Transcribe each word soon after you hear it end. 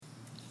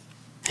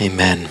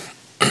Amen.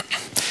 I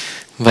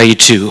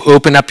invite you to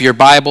open up your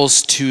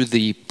Bibles to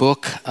the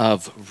book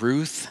of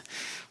Ruth.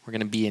 We're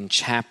going to be in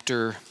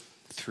chapter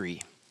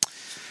 3.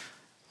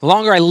 The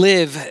longer I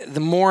live, the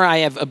more I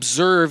have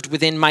observed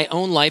within my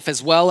own life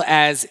as well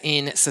as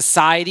in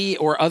society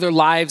or other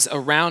lives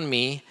around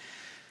me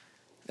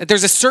that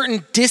there's a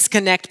certain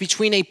disconnect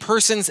between a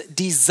person's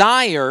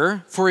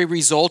desire for a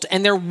result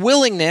and their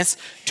willingness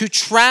to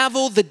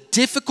travel the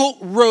difficult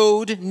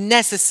road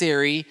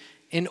necessary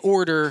in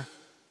order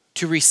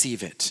to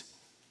receive it.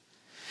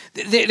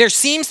 There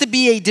seems to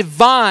be a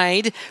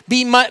divide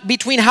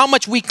between how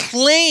much we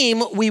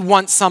claim we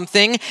want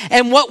something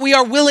and what we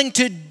are willing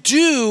to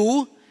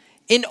do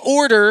in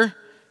order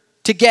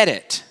to get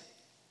it.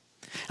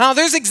 Now,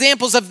 there's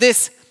examples of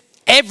this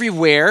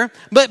everywhere,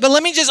 but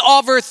let me just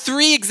offer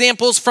 3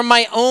 examples from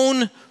my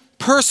own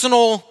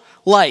personal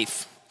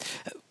life.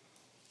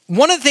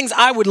 One of the things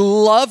I would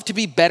love to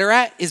be better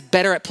at is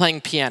better at playing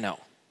piano.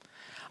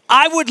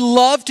 I would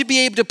love to be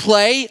able to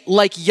play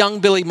like young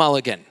Billy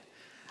Mulligan.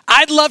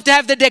 I'd love to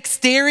have the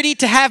dexterity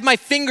to have my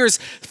fingers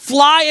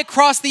fly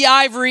across the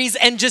ivories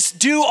and just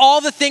do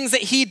all the things that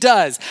he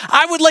does.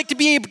 I would like to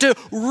be able to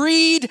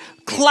read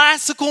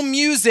classical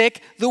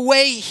music the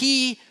way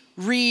he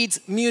reads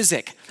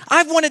music.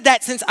 I've wanted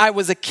that since I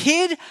was a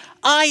kid.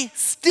 I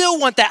still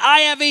want that.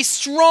 I have a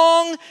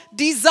strong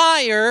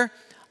desire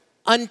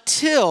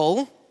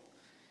until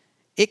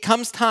it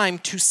comes time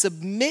to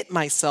submit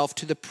myself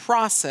to the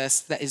process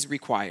that is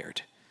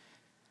required.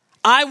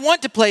 I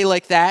want to play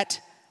like that,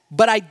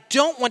 but I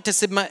don't want to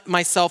submit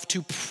myself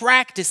to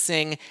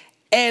practicing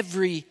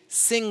every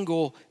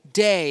single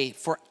day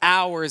for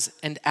hours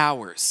and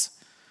hours.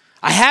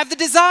 I have the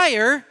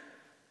desire,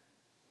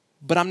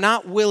 but I'm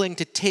not willing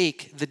to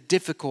take the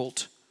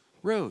difficult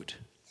road.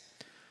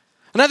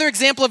 Another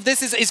example of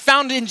this is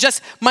found in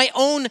just my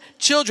own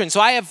children. So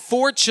I have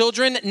 4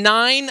 children,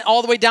 9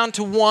 all the way down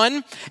to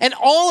 1, and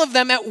all of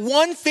them at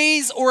one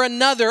phase or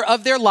another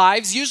of their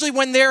lives, usually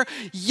when they're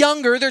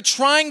younger, they're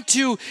trying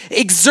to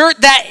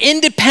exert that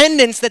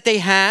independence that they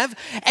have,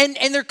 and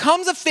there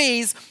comes a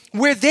phase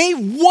where they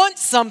want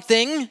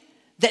something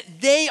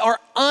that they are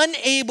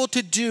unable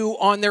to do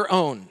on their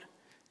own.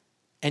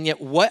 And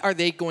yet, what are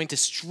they going to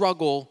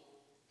struggle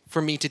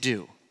for me to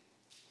do?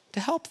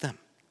 To help them.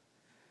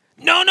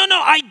 No,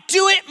 I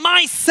do it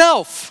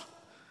myself.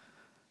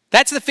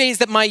 That's the phase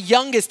that my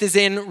youngest is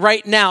in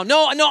right now.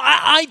 No,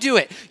 I do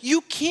it.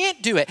 You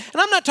can't do it.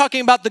 And I'm not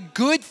talking about the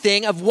good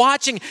thing of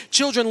watching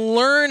children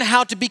learn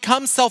how to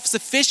become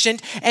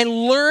self-sufficient and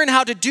learn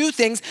how to do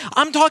things.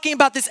 I'm talking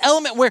about this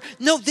element where,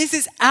 no, this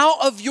is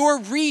out of your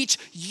reach.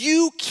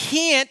 You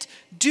can't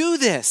do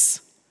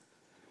this.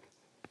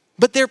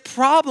 But their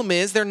problem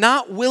is they're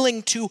not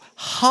willing to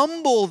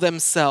humble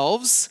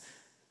themselves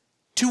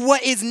to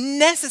what is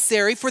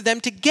necessary for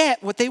them to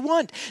get what they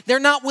want. They're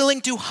not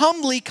willing to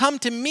humbly come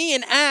to me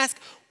and ask,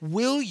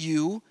 will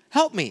you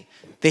help me?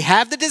 They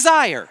have the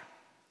desire,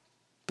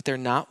 but they're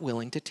not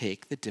willing to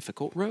take the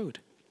difficult road.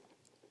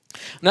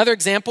 Another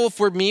example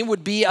for me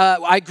would be,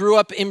 I grew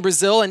up in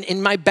Brazil, and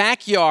in my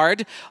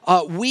backyard,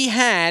 we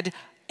had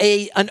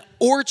an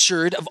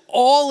orchard of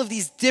all of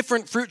these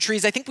different fruit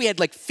trees. I think we had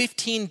like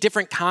 15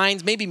 different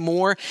kinds, maybe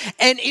more.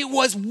 And it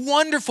was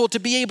wonderful to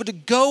be able to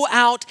go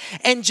out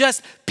and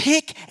just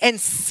pick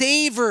and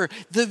savor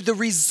the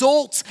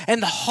results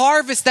and the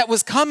harvest that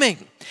was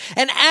coming.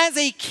 And as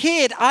a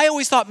kid, I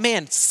always thought,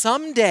 man,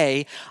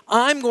 someday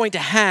I'm going to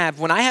have,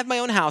 when I have my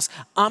own house,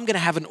 I'm going to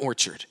have an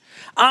orchard.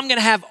 I'm going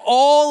to have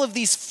all of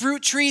these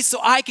fruit trees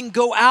so I can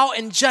go out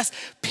and just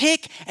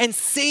pick and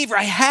savor.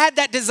 I had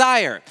that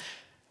desire.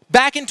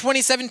 Back in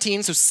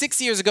 2017, so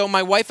 6 years ago,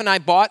 my wife and I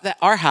bought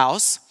our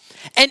house.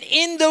 And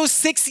in those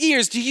 6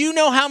 years, do you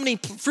know how many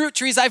fruit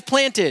trees I've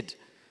planted?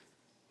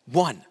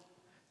 1.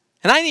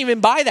 And I didn't even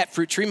buy that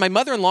fruit tree. My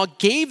mother-in-law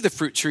gave the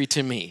fruit tree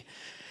to me.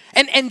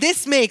 And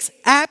this makes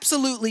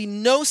absolutely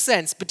no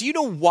sense. But do you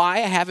know why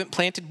I haven't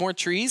planted more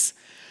trees?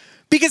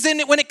 Because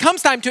when it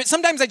comes time to it,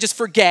 sometimes I just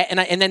forget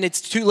and then it's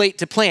too late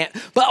to plant.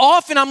 But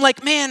often I'm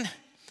like, man,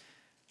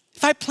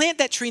 if I plant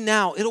that tree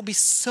now, it'll be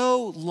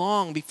so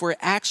long before it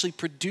actually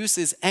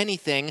produces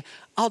anything.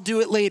 I'll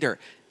do it later.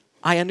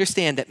 I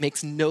understand that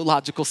makes no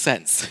logical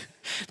sense.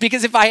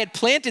 Because if I had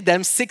planted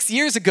them 6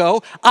 years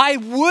ago, I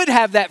would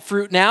have that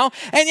fruit now.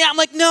 And yeah, I'm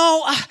like,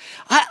 no,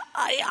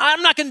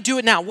 I'm not going to do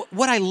it now.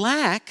 What I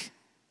lack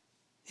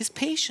is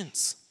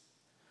patience.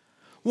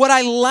 What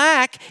I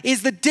lack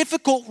is the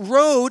difficult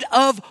road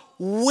of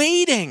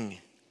waiting.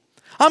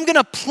 I'm going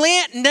to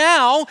plant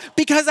now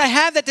because I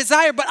have that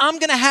desire, but I'm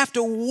going to have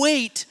to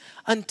wait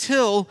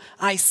until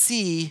I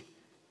see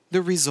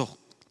the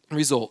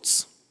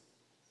results.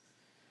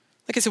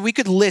 Like I said, we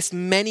could list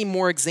many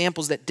more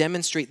examples that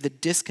demonstrate the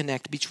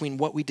disconnect between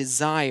what we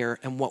desire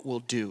and what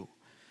we'll do.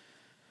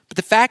 But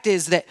the fact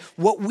is that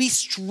what we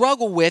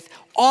struggle with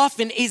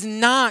often is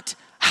not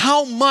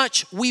how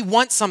much we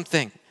want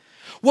something.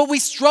 What we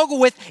struggle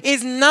with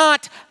is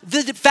not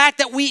the fact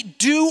that we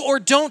do or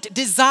don't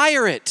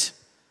desire it.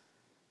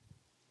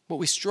 What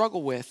we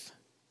struggle with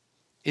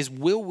is,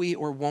 will we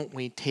or won't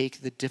we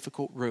take the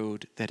difficult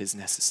road that is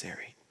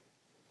necessary?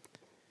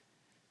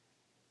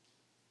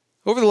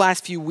 Over the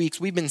last few weeks,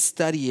 we've been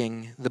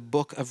studying the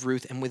book of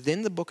Ruth, and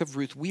within the book of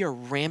Ruth, we are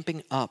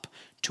ramping up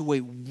to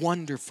a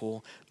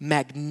wonderful,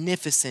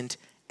 magnificent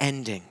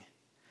ending.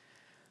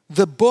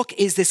 The book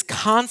is this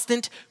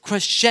constant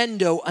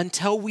crescendo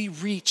until we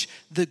reach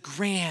the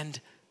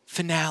grand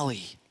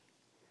finale.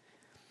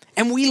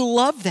 And we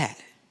love that.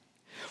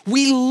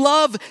 We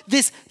love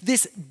this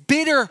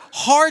bitter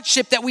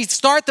hardship that we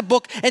start the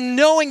book and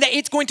knowing that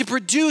it's going to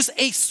produce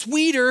a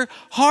sweeter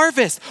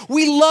harvest.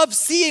 We love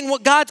seeing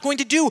what God's going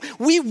to do.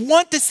 We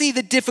want to see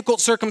the difficult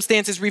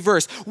circumstances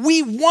reversed.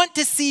 We want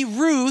to see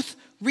Ruth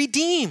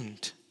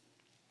redeemed.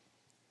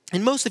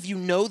 And most of you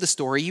know the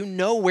story. You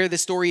know where the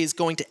story is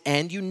going to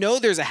end. You know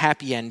there's a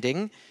happy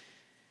ending.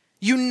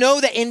 You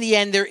know that in the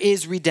end there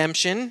is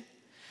redemption.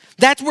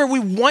 That's where we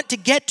want to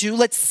get to.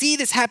 Let's see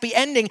this happy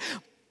ending.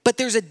 But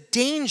there's a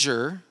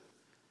danger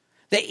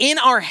that in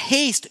our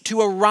haste to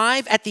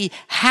arrive at the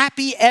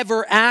happy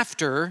ever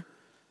after,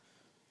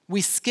 we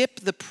skip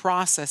the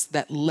process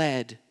that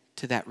led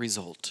to that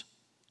result.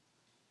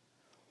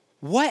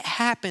 What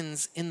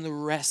happens in the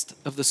rest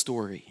of the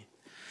story?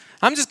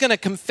 I'm just going to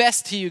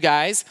confess to you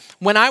guys,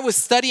 when I was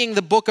studying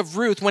the book of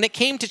Ruth, when it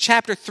came to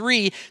chapter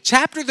 3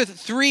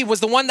 was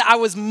the one that I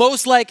was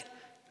most like,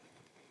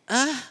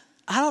 I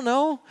don't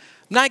know.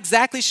 I'm not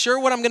exactly sure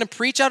what I'm going to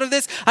preach out of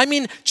this. I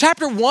mean,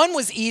 chapter 1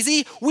 was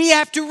easy. We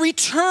have to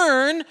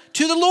return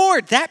to the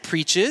Lord. That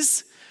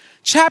preaches.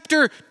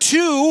 Chapter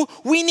 2,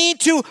 we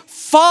need to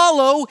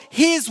follow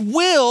his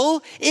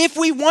will if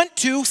we want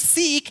to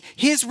seek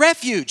his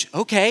refuge.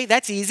 Okay,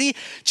 that's easy.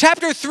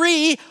 Chapter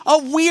 3, a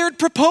weird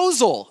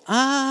proposal.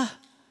 I'm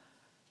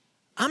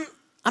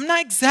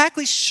not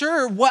exactly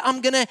sure what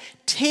I'm going to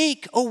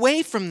take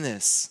away from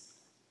this.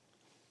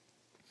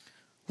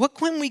 What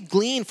can we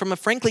glean from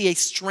frankly a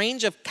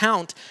strange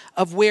account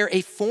of where a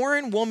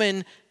foreign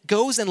woman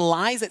goes and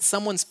lies at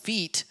someone's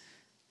feet,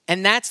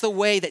 and that's the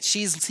way that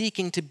she's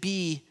seeking to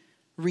be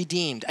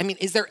redeemed? I mean,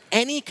 is there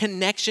any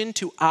connection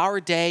to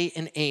our day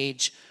and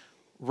age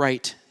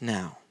right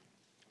now?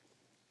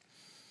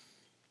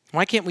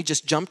 Why can't we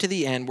just jump to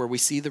the end where we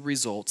see the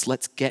results?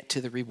 Let's get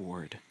to the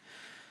reward.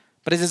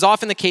 But as is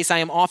often the case, I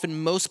am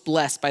often most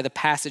blessed by the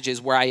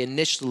passages where I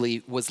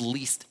initially was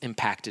least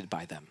impacted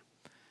by them.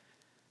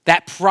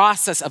 That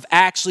process of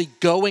actually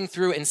going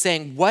through and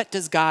saying, what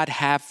does God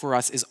have for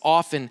us, is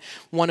often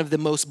one of the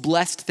most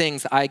blessed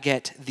things I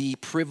get the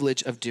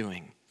privilege of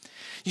doing.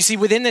 You see,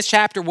 within this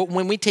chapter,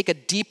 when we take a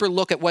deeper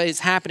look at what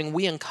is happening,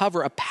 we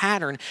uncover a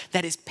pattern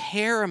that is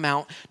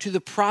paramount to the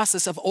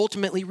process of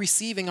ultimately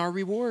receiving our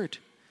reward.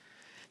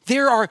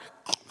 There are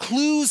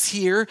clues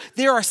here,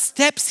 there are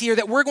steps here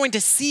that we're going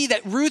to see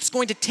that Ruth's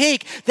going to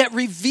take that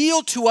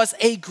reveal to us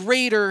a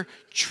greater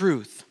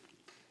truth.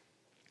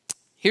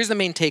 Here's the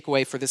main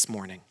takeaway for this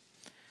morning.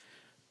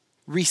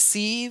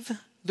 Receive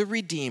the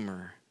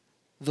Redeemer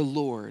the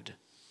Lord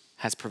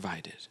has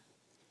provided.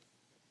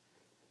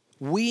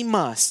 We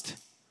must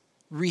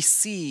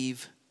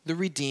receive the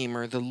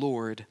Redeemer the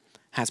Lord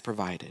has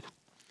provided.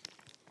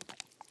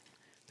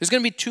 There's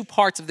going to be two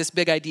parts of this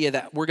big idea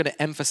that we're going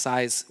to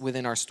emphasize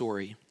within our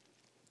story.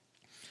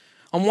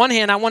 On one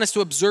hand, I want us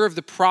to observe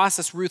the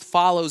process Ruth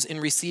follows in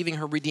receiving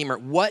her Redeemer.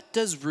 What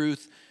does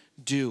Ruth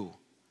do?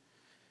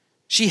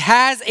 She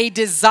has a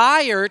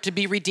desire to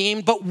be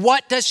redeemed, but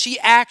what does she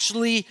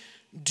actually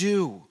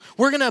do?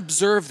 We're going to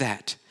observe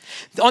that.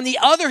 On the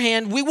other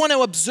hand, we want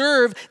to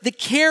observe the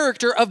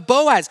character of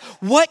Boaz.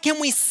 What can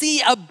we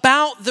see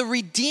about the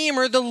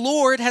Redeemer the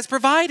Lord has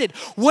provided?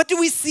 What do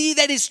we see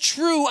that is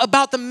true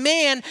about the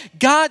man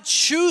God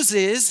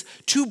chooses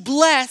to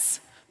bless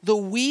the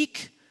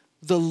weak,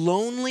 the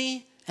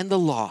lonely, and the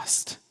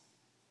lost?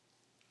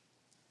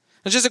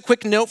 Just a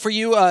quick note for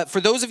you,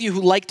 for those of you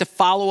who like to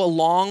follow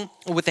along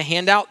with the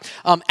handout,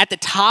 at the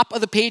top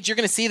of the page, you're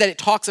going to see that it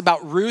talks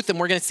about Ruth, and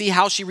we're going to see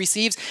how she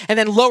receives. And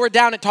then lower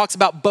down, it talks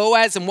about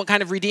Boaz and what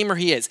kind of redeemer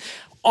he is.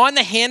 On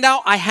the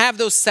handout, I have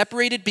those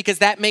separated because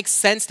that makes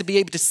sense to be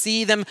able to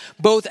see them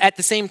both at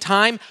the same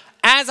time.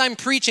 As I'm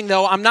preaching,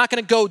 though, I'm not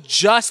going to go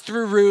just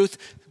through Ruth,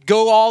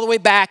 go all the way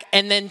back,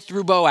 and then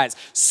through Boaz.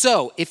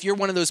 So if you're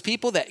one of those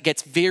people that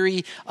gets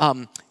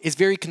is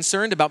very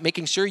concerned about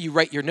making sure you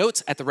write your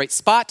notes at the right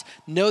spot,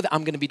 know that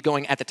I'm going to be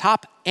going at the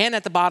top and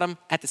at the bottom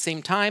at the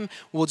same time.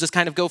 We'll just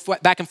kind of go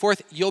back and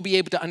forth. You'll be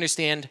able to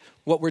understand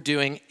what we're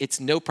doing. It's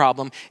no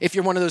problem. If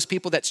you're one of those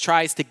people that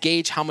tries to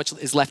gauge how much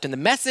is left in the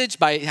message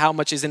by how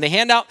much is in the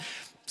handout,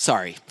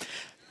 sorry.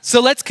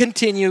 So let's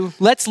continue.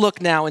 Let's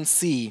look now and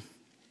see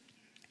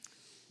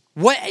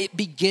what it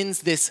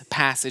begins this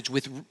passage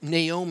with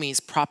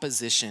Naomi's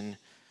proposition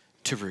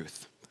to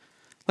Ruth.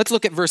 Let's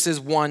look at verses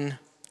 1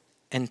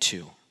 and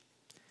 2.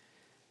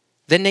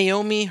 Then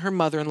Naomi, her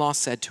mother-in-law,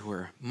 said to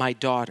her, "My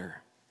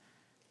daughter,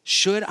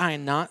 should I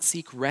not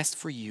seek rest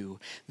for you,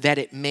 that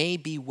it may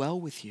be well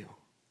with you?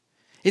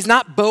 Is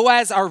not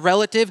Boaz our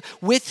relative,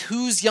 with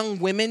whose young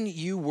women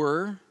you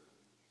were?"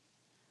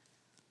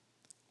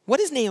 What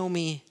is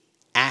Naomi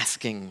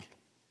asking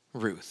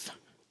Ruth?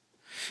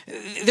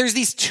 There's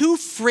these two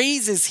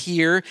phrases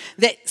here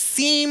that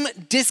seem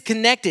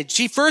disconnected.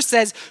 She first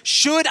says,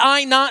 should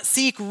I not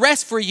seek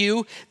rest for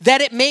you,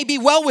 that it may be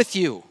well with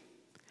you?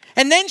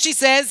 And then she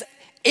says,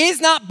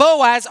 is not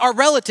Boaz our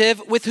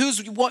relative with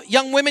whose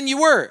young women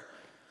you were?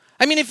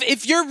 I mean,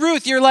 if you're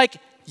Ruth, you're like,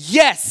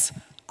 yes,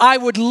 I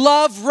would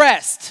love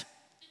rest.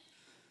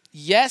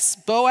 Yes,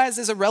 Boaz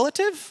is a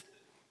relative?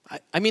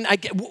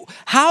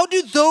 How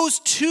do those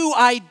two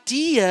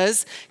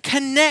ideas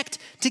connect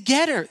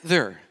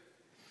together?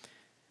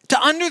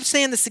 To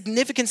understand the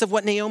significance of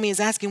what Naomi is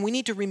asking, we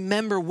need to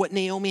remember what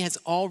Naomi has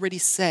already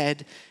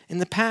said in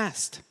the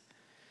past.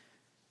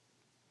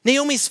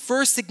 Naomi's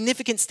first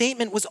significant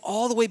statement was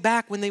all the way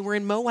back when they were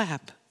in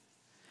Moab.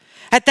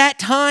 At that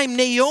time,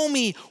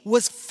 Naomi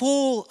was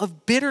full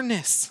of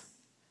bitterness.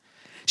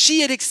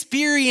 She had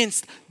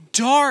experienced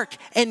dark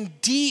and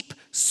deep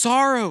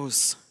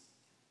sorrows.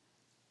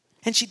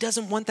 And she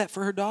doesn't want that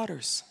for her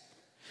daughters.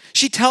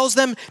 She tells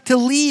them to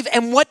leave.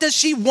 And what does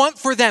she want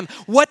for them?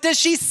 What does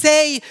she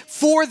say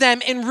for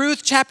them in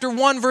Ruth chapter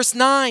 1, verse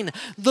 9?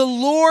 The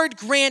Lord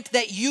grant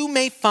that you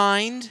may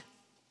find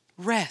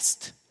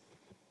rest.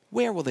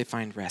 Where will they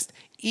find rest?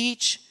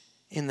 Each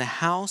in the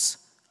house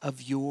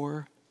of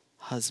your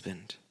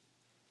husband.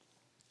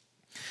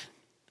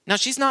 Now,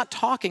 she's not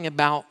talking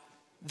about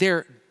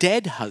their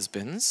dead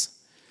husbands,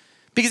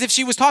 because if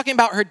she was talking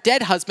about her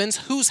dead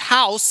husbands, whose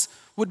house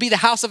would be the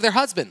house of their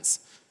husbands?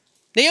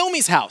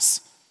 Naomi's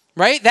house,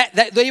 right?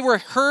 That they were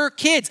her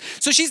kids.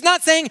 So she's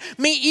not saying,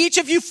 may each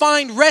of you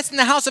find rest in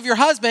the house of your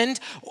husband,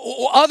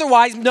 or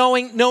otherwise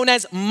known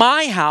as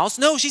my house.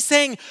 No, she's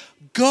saying,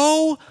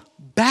 go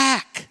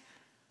back.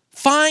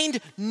 Find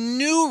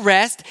new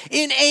rest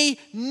in a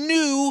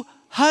new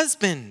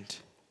husband.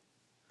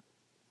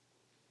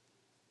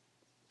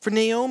 For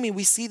Naomi,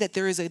 we see that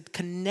there is a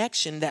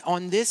connection that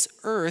on this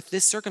earth,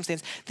 this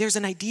circumstance, there's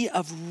an idea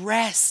of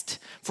rest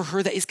for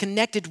her that is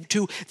connected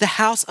to the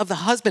house of the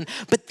husband.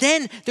 But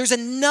then there's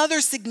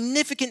another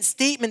significant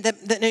statement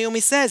that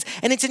Naomi says,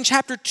 and it's in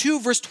chapter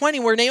 2, verse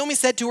 20, where Naomi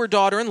said to her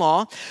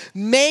daughter-in-law,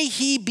 may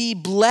he be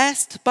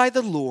blessed by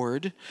the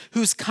Lord,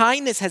 whose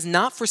kindness has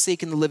not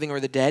forsaken the living or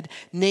the dead.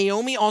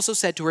 Naomi also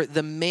said to her,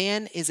 the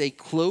man is a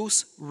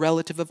close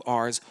relative of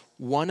ours,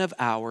 one of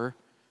our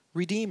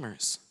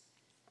redeemers.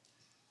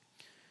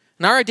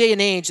 In our day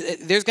and age,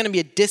 there's going to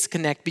be a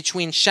disconnect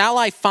between shall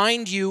I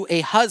find you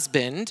a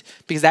husband,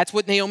 because that's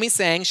what Naomi's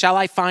saying, shall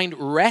I find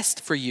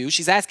rest for you?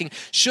 She's asking,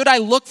 should I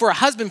look for a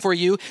husband for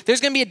you? There's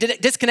going to be a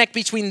disconnect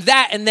between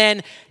that and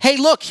then, hey,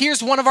 look,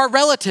 here's one of our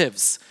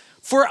relatives.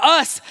 For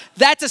us,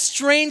 that's a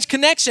strange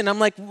connection. I'm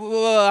like,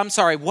 I'm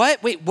sorry,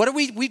 what? Wait, what are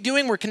we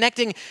doing? We're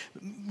connecting,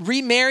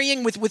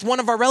 remarrying with one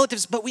of our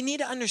relatives, but we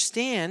need to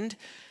understand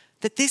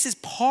that this is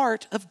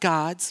part of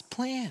God's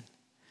plan.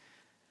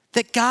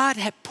 That God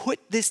had put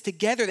this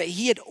together, that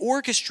he had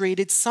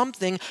orchestrated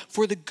something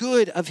for the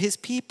good of his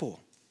people.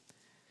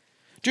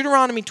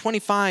 Deuteronomy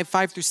 25,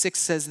 5-6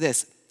 says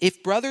this,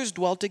 if brothers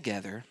dwell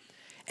together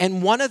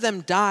and one of them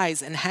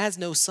dies and has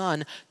no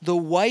son, the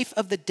wife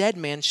of the dead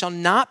man shall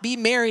not be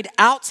married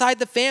outside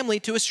the family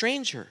to a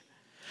stranger.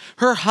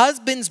 Her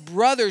husband's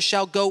brother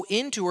shall go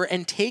into her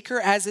and take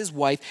her as his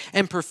wife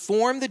and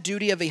perform the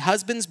duty of a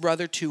husband's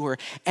brother to her.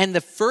 And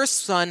the first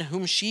son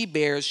whom she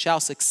bears shall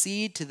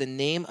succeed to the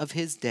name of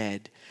his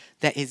dead,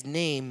 that his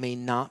name may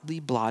not be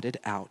blotted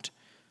out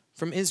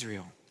from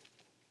Israel.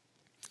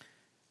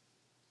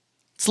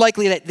 It's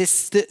likely that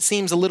this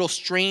seems a little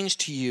strange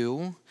to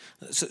you.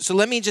 So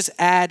let me just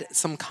add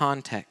some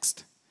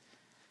context.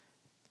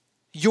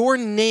 Your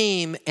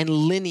name and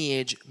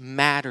lineage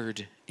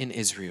mattered in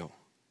Israel.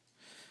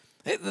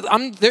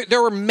 There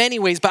were many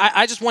ways, but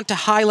I just want to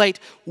highlight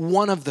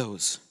one of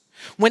those.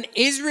 When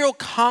Israel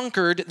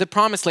conquered the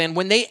promised land,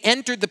 when they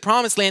entered the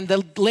promised land,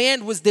 the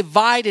land was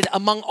divided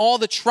among all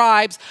the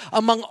tribes,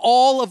 among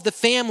all of the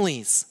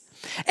families.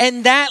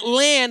 And that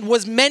land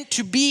was meant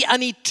to be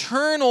an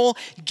eternal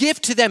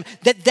gift to them,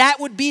 that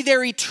would be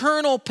their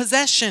eternal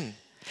possession.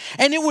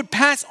 And it would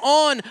pass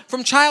on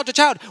from child to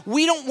child.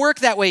 We don't work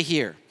that way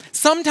here.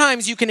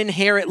 Sometimes you can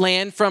inherit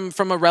land from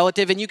a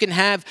relative and you can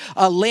have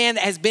a land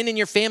that has been in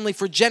your family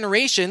for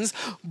generations.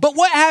 But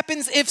what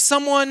happens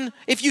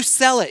if you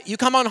sell it, you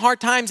come on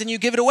hard times and you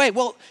give it away?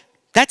 Well,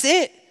 that's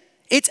it.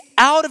 It's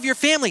out of your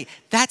family.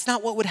 That's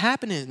not what would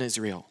happen in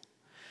Israel.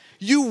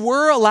 You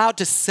were allowed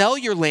to sell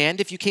your land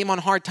if you came on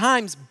hard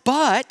times,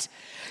 but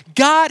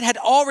God had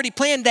already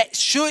planned that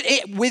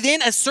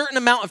within a certain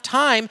amount of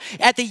time,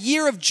 at the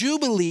year of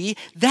Jubilee,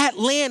 that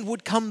land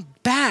would come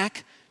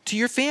back to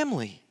your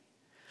family.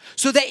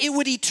 So that it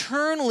would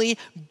eternally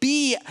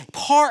be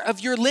part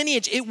of your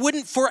lineage. It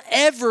wouldn't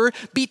forever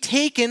be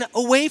taken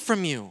away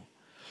from you.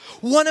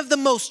 One of the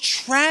most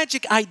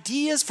tragic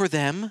ideas for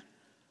them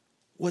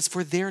was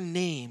for their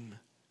name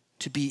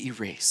to be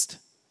erased.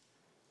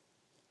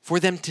 For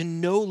them to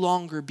no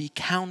longer be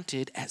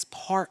counted as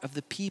part of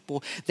the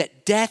people,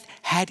 that death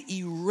had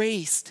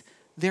erased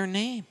their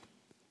name.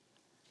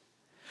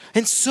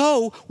 And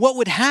so what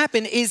would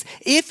happen is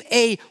if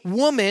a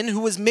woman who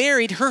was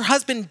married, her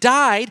husband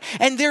died,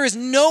 and there is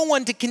no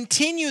one to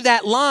continue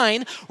that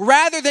line,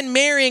 rather than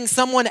marrying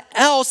someone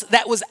else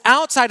that was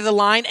outside of the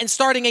line and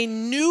starting a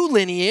new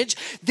lineage,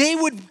 they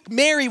would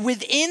marry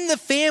within the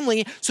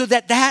family so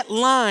that that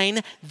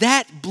line,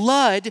 that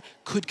blood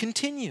could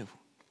continue.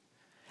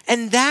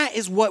 And that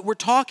is what we're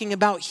talking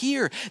about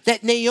here,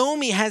 that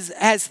Naomi has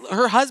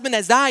her husband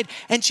has died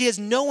and she has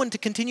no one to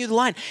continue the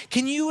line.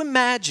 Can you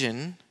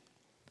imagine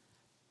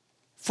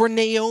for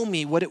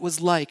Naomi what it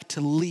was like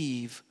to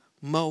leave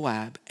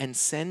Moab and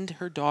send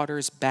her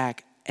daughters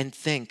back and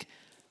think,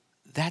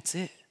 that's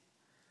it.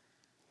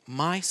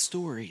 My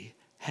story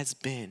has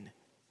been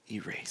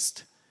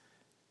erased.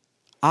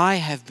 I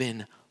have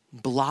been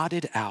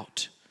blotted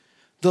out.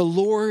 The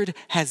Lord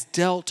has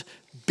dealt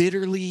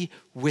bitterly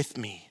with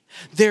me.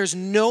 There's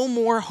no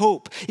more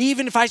hope.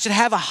 Even if I should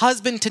have a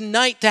husband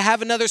tonight to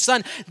have another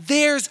son,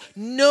 there's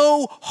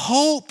no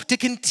hope to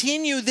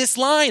continue this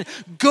line.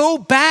 Go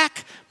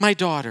back, my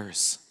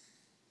daughters.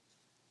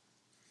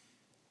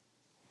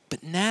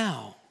 But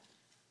now,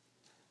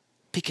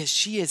 because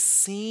she has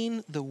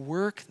seen the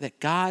work that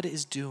God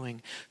is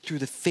doing through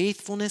the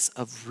faithfulness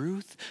of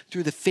Ruth,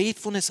 through the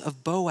faithfulness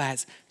of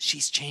Boaz,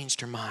 she's changed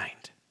her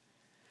mind.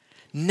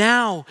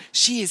 Now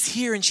she is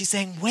here and she's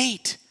saying,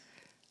 wait,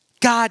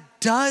 God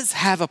does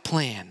have a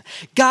plan.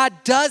 God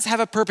does have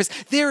a purpose.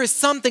 There is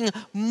something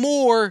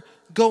more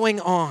going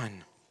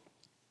on.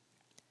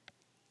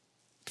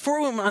 Before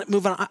we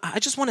move on, I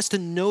just want us to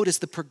notice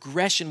the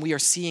progression we are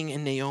seeing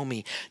in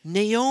Naomi.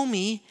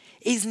 Naomi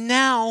is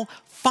now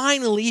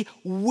finally,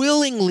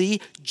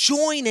 willingly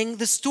joining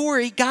the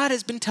story God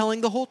has been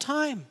telling the whole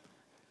time.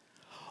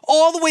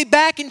 All the way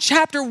back in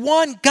chapter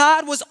 1,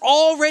 God was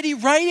already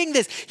writing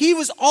this. He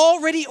was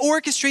already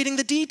orchestrating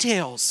the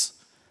details.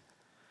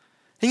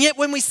 And yet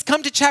when we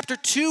come to chapter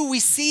 2, we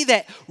see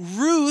that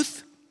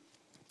Ruth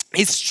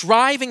is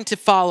striving to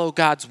follow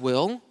God's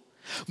will.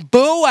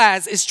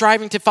 Boaz is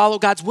striving to follow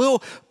God's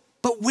will.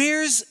 But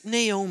where's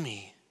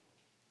Naomi?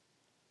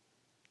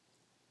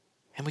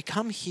 And we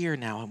come here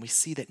now and we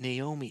see that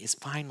Naomi is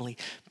finally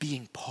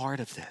being part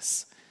of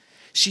this.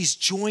 She's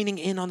joining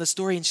in on the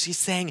story and she's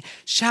saying,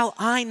 shall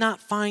I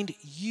not find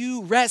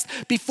you rest?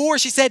 Before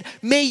she said,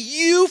 may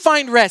you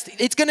find rest.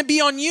 It's going to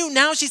be on you.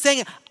 Now she's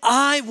saying,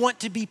 I want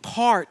to be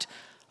part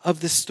of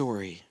this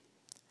story.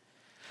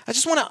 I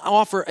just want to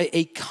offer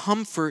a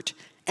comfort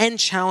and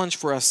challenge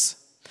for us.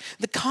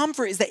 The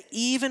comfort is that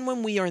even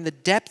when we are in the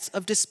depths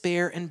of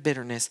despair and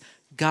bitterness,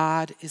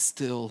 God is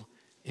still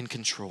in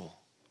control.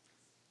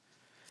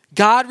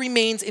 God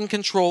remains in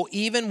control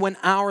even when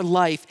our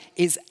life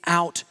is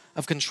out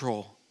of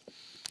control.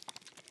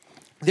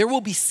 There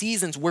will be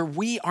seasons where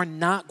we are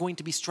not going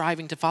to be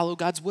striving to follow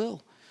God's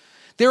will.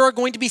 There are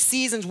going to be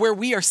seasons where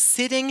we are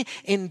sitting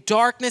in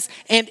darkness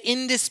and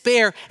in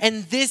despair,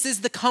 and this is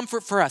the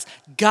comfort for us.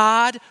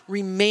 God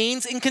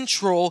remains in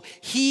control.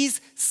 He's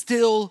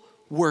still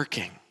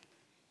working.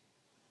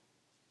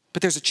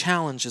 But there's a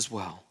challenge as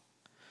well.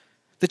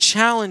 The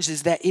challenge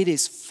is that it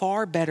is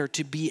far better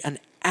to be an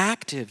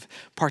active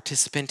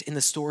participant in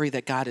the story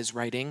that God is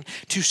writing,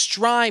 to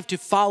strive to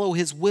follow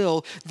his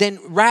will,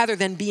 rather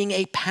than being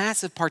a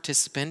passive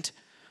participant,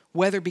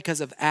 whether because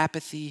of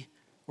apathy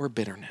or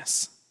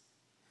bitterness.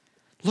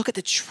 Look at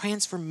the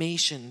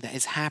transformation that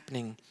is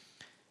happening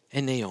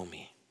in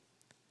Naomi.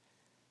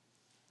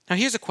 Now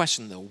here's a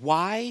question though.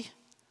 Why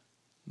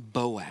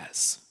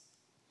Boaz?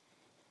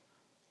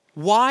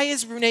 Why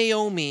is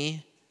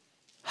Naomi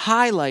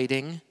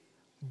highlighting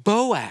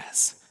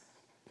Boaz?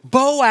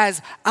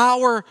 Boaz,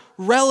 our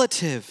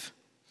relative.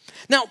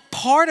 Now,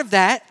 part of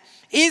that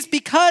is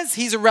because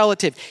he's a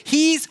relative.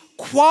 He's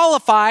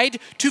qualified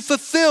to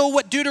fulfill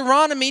what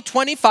Deuteronomy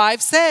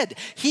 25 said.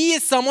 He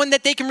is someone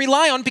that they can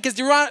rely on because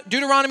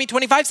Deuteronomy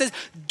 25 says,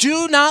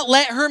 do not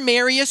let her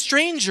marry a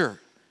stranger.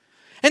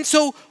 And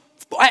so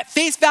at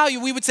face value,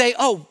 we would say,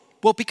 oh,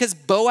 well, because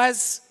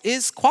Boaz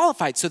is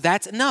qualified, so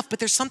that's enough. But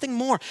there's something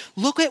more.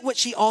 Look at what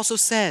she also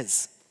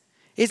says.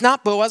 Is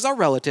not Boaz our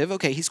relative?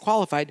 Okay, he's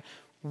qualified.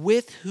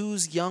 With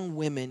whose young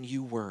women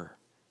you were.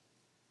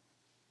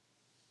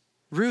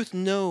 Ruth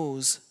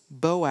knows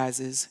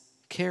Boaz's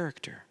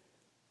character.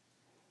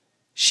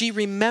 She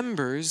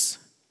remembers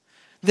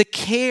the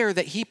care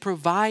that he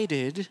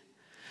provided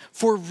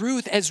for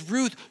Ruth as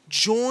Ruth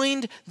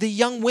joined the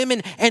young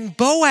women, and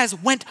Boaz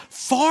went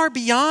far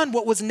beyond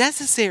what was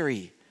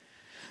necessary.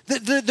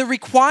 The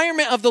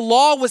requirement of the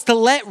law was to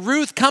let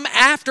Ruth come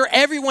after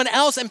everyone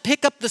else and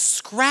pick up the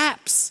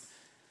scraps.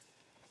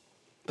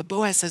 But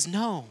Boaz says,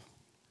 no,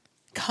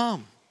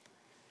 come.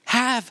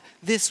 Have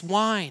this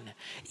wine,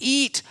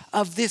 eat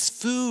of this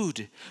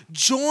food,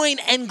 join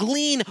and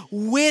glean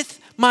with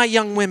my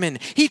young women.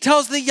 He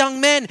tells the young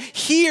men,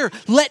 here,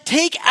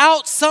 take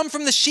out some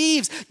from the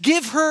sheaves,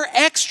 give her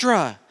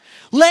extra.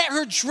 Let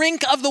her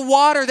drink of the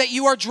water that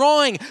you are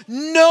drawing.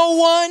 No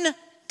one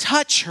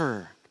touch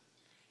her.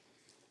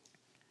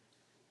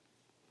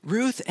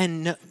 Ruth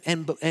and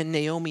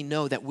Naomi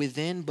know that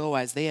within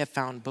Boaz, they have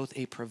found both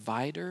a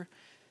provider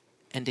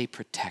and a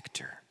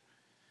protector.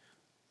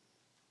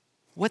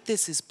 What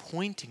this is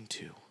pointing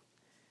to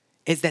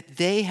is that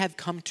they have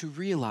come to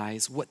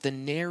realize what the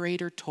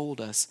narrator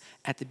told us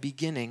at the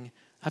beginning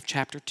of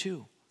chapter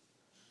 2.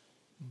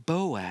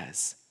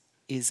 Boaz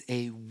is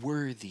a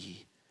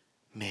worthy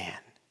man.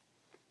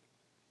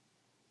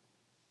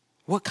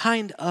 What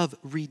kind of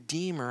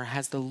redeemer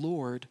has the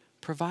Lord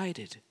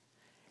provided?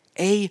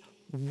 A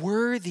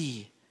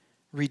worthy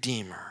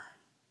redeemer.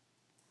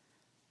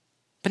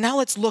 But now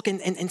let's look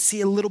and see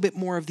a little bit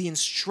more of the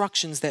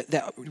instructions that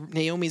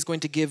Naomi is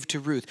going to give to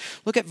Ruth.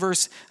 Look at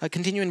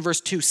continue in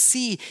verse 2.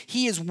 See,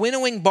 he is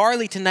winnowing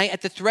barley tonight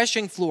at the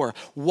threshing floor.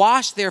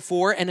 Wash,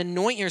 therefore, and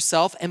anoint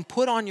yourself, and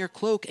put on your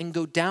cloak, and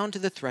go down to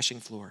the threshing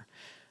floor.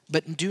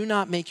 But do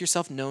not make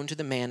yourself known to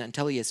the man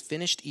until he has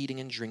finished eating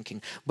and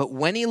drinking. But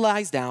when he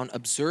lies down,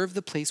 observe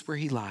the place where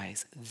he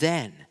lies.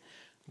 Then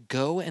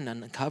go and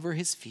uncover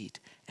his feet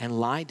and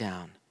lie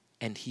down,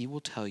 and he will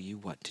tell you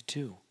what to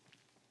do.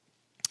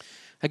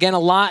 Again, a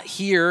lot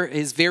here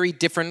is very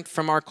different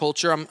from our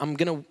culture.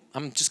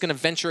 I'm just gonna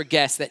venture a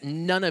guess that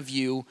none of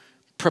you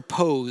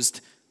proposed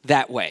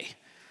that way.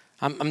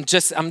 I'm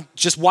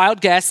just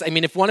wild guess. I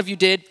mean, if one of you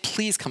did,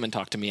 please come and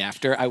talk to me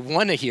after. I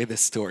want to hear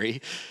this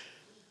story.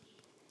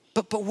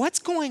 But what's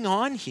going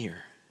on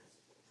here?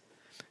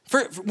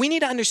 We need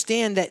to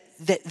understand that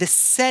the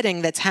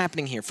setting that's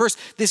happening here. First,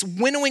 this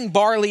winnowing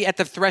barley at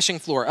the threshing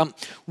floor.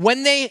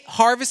 When they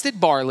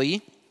harvested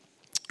barley,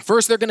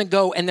 first, they're going to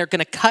go and they're going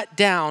to cut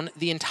down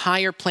the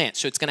entire plant.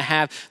 So it's going to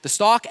have the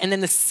stalk and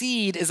then the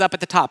seed is up at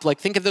the top. Like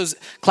think of those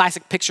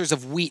classic pictures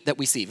of wheat that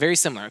we see. Very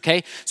similar,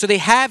 okay? So they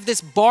have this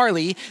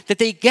barley that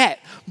they get,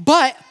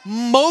 but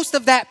most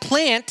of that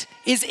plant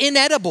is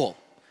inedible.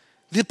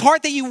 The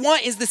part that you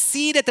want is the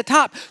seed at the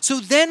top. So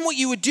then what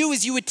you would do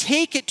is you would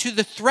take it to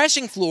the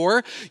threshing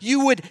floor,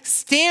 you would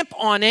stamp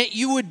on it,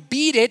 you would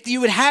beat it,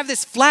 you would have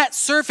this flat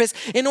surface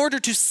in order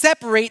to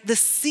separate the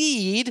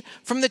seed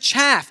from the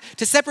chaff,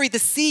 to separate the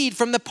seed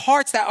from the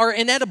parts that are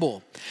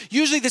inedible.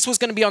 Usually this was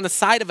going to be on the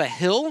side of a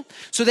hill,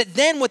 so that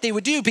then what they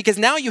would do, because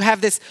now you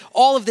have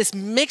all of this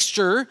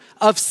mixture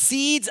of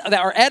seeds that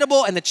are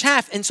edible and the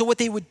chaff, and so what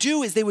they would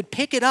do is they would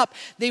pick it up,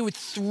 they would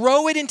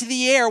throw it into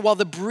the air while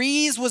the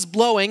breeze was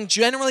blowing,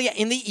 generally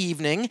in the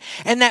evening,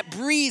 and that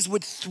breeze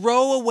would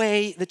throw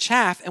away the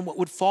chaff, and what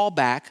would fall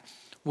back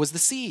was the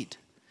seed.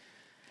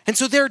 And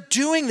so they're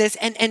doing this,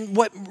 and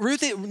what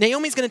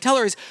Naomi's going to tell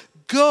her is,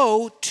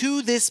 go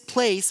to this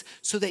place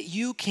so that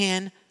you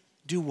can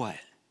do what?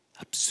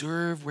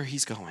 Observe where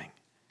he's going.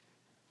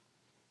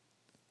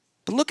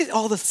 But look at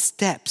all the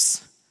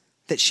steps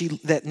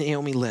that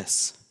Naomi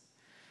lists.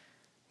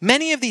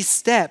 Many of these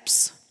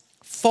steps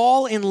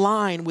fall in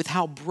line with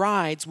how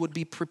brides would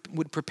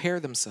prepare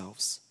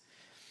themselves.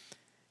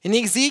 In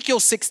Ezekiel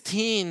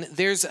 16,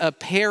 there's a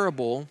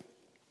parable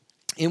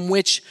in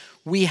which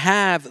we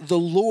have the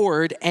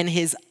Lord and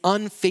his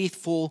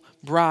unfaithful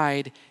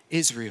bride,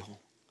 Israel.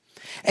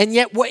 And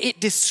yet what it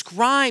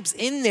describes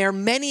in there,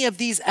 many of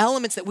these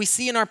elements that we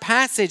see in our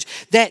passage,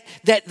 that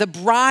the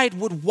bride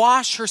would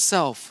wash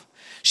herself.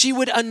 She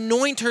would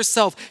anoint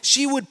herself.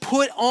 She would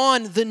put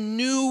on the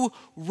new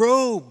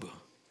robe.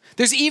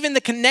 There's even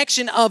the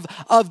connection of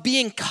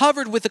being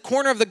covered with the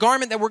corner of the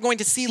garment that we're going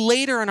to see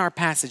later in our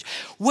passage.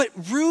 What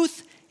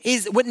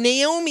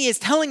Naomi is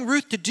telling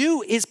Ruth to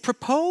do is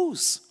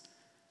propose.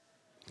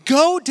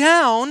 Go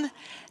down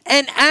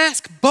and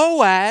ask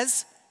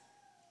Boaz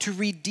to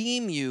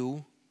redeem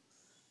you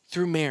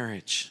through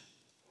marriage.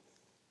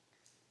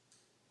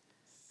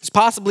 There's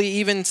possibly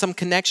even some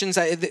connections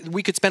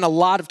we could spend a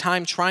lot of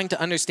time trying to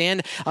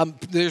understand.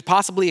 There's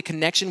possibly a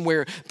connection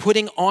where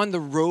putting on the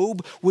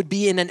robe would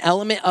be in an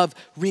element of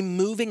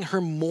removing her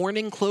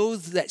mourning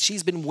clothes that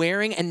she's been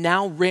wearing and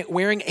now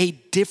wearing a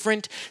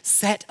different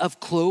set of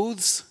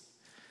clothes.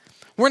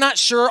 We're not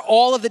sure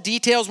all of the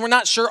details. We're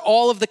not sure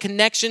all of the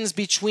connections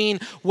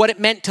between what it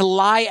meant to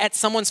lie at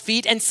someone's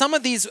feet. And some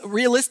of these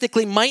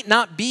realistically might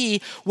not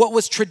be what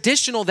was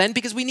traditional then,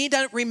 because we need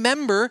to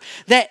remember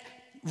that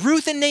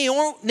Ruth and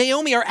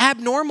Naomi are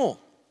abnormal.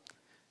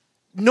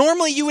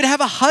 Normally you would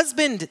have a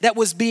husband that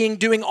was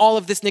doing all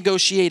of this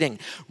negotiating.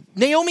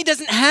 Naomi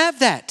doesn't have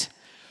that.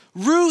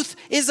 Ruth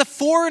is a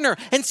foreigner.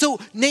 And so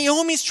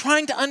Naomi's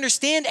trying to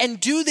understand and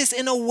do this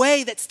in a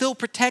way that still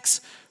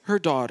protects her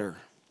daughter.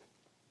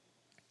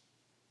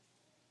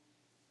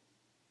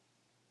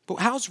 But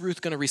how's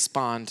Ruth going to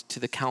respond to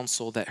the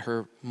counsel that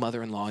her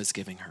mother-in-law is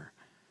giving her?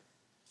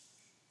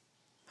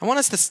 I want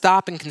us to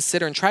stop and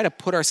consider and try to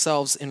put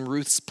ourselves in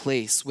Ruth's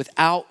place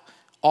without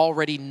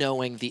already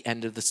knowing the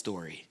end of the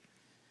story.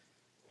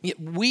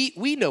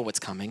 We know what's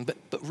coming,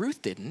 but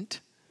Ruth didn't.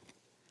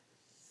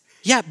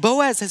 Yeah,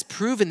 Boaz has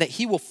proven that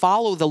he will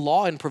follow the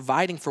law in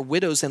providing for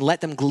widows and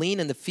let them glean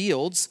in the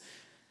fields.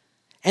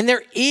 And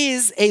there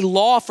is a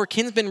law for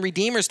kinsman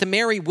redeemers to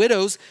marry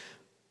widows.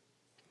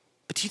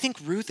 But do you think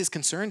Ruth is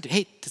concerned?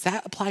 Hey, does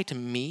that apply to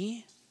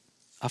me,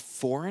 a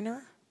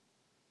foreigner,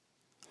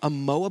 a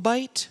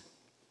Moabite?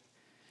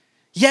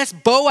 Yes,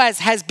 Boaz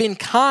has been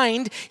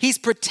kind. He's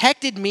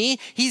protected me.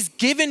 He's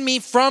given me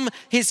from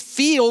his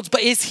fields.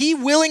 But is he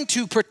willing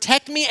to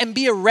protect me and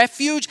be a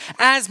refuge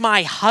as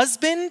my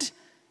husband?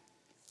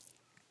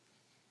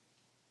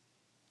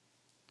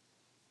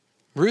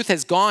 Ruth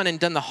has gone and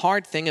done the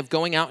hard thing of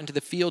going out into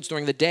the fields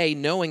during the day,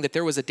 knowing that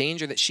there was a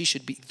danger that she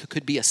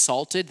could be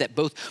assaulted, that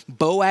both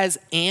Boaz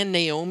and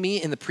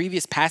Naomi in the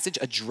previous passage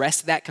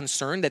addressed that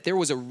concern, that there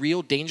was a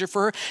real danger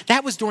for her.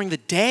 That was during the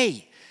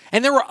day.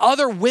 And there were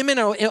other women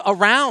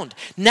around.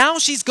 Now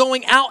she's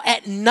going out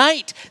at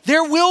night.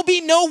 There will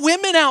be no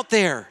women out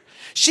there.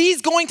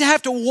 She's going to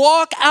have to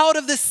walk out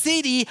of the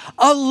city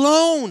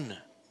alone.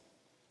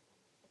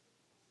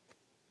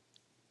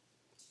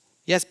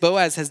 Yes,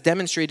 Boaz has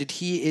demonstrated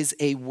he is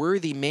a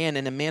worthy man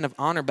and a man of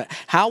honor, but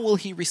how will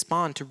he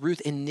respond to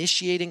Ruth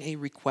initiating a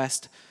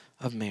request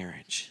of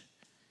marriage?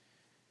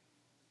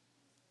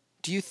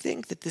 Do you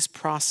think that this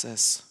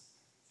process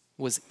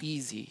was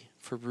easy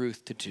for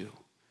Ruth to do?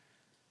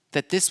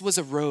 That this was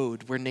a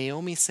road where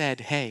Naomi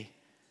said, hey,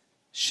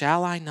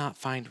 shall I not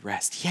find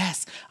rest?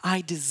 Yes,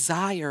 I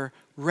desire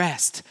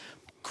rest.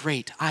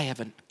 Great, I have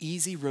an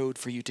easy road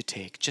for you to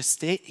take. Just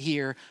stay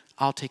here,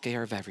 I'll take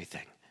care of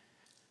everything.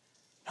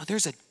 Now,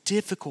 there's a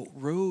difficult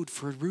road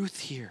for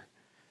Ruth here.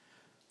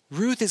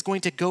 Ruth is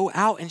going to go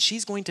out and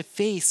she's going to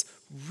face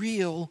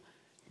real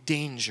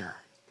danger.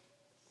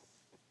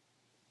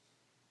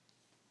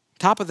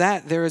 Top of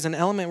that, there is an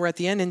element where at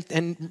the end,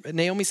 and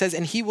Naomi says,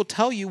 and he will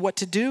tell you what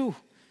to do.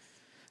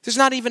 There's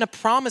not even a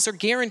promise or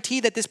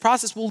guarantee that this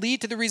process will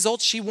lead to the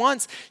results she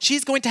wants.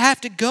 She's going to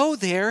have to go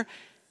there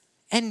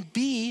and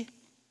be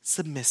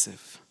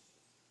submissive.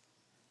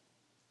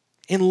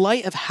 In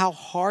light of how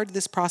hard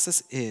this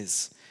process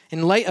is,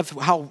 in light of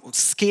how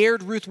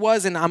scared Ruth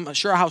was, and I'm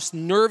sure how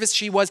nervous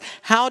she was,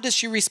 how does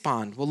she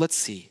respond? Well, let's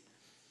see.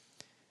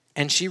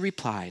 And she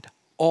replied,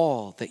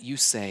 all that you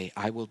say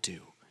I will do.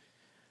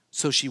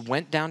 So she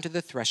went down to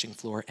the threshing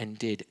floor and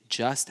did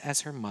just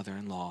as her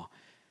mother-in-law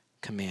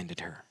commanded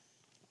her.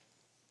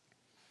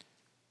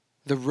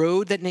 The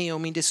road that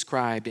Naomi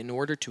described in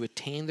order to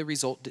attain the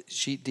result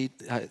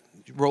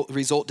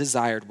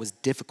desired was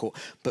difficult,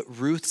 but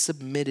Ruth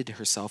submitted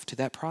herself to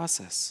that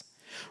process.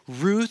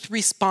 Ruth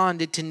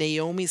responded to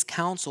Naomi's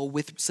counsel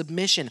with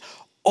submission.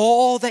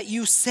 All that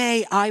you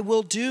say, I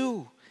will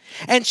do.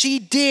 And she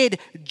did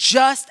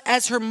just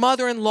as her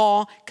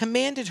mother-in-law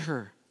commanded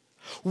her.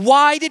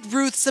 Why did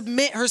Ruth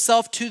submit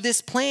herself to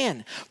this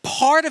plan?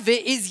 Part of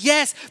it is,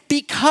 yes,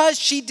 because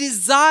she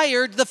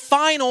desired the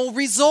final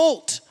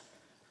result.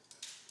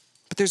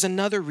 But there's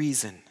another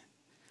reason,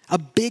 a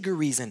bigger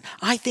reason.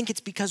 I think it's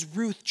because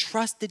Ruth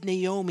trusted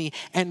Naomi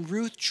and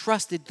Ruth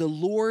trusted the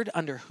Lord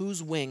under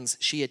whose wings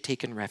she had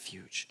taken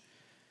refuge.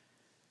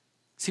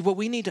 See, what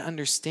we need to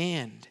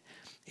understand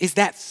is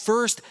that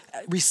first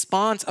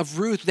response of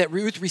Ruth, that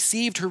Ruth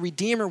received her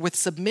Redeemer with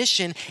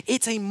submission,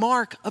 it's a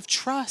mark of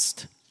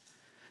trust.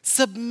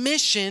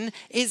 Submission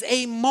is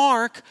a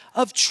mark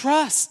of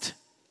trust.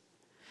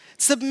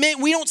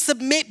 We don't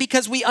submit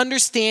because we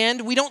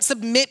understand. We don't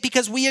submit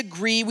because we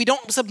agree. We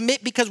don't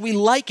submit because we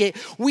like it.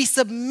 We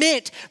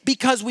submit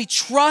because we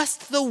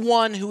trust the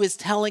one who is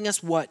telling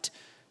us what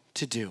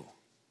to do.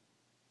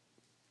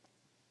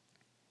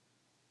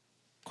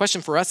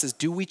 Question for us is,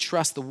 do we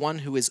trust the one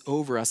who is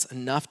over us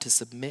enough to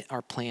submit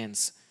our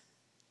plans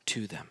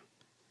to them?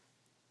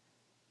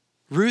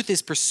 Ruth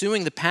is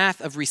pursuing the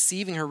path of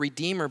receiving her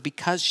Redeemer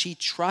because she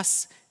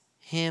trusts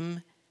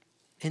him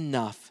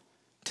enough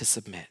to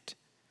submit.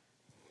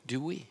 Do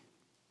we?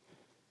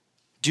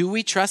 Do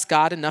we trust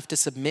God enough to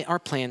submit our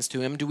plans to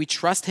him? Do we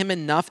trust him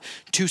enough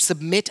to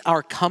submit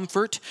our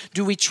comfort?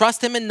 Do we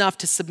trust him enough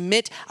to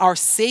submit our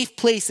safe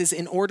places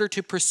in order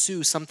to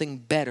pursue something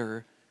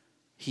better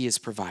he is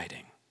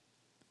providing?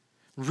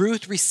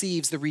 Ruth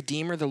receives the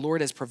Redeemer the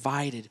Lord has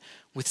provided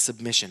with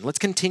submission. Let's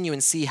continue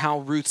and see how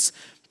Ruth's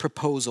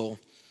proposal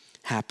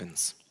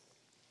happens.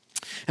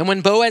 And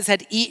when Boaz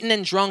had eaten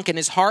and drunk and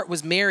his heart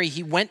was merry,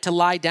 he went to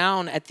lie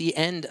down at the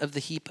end of the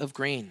heap of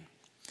grain.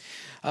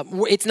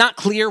 It's not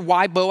clear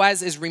why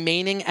Boaz is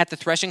remaining at the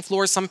threshing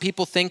floor. Some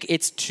people think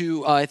it's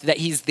that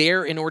he's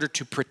there in order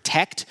to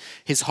protect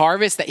his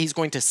harvest, that he's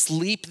going to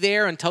sleep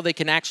there until they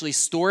can actually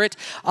store it.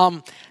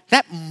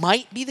 That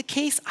might be the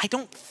case. I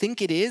don't think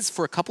it is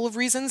for a couple of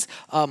reasons.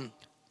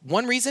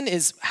 One reason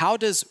is, how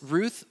does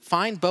Ruth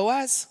find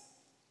Boaz?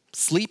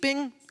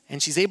 Sleeping,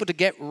 and she's able to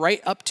get right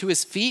up to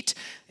his feet.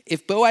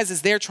 If Boaz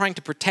is there trying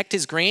to protect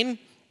his grain,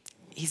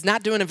 he's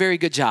not doing a very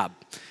good job.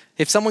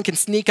 If someone can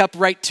sneak up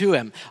right to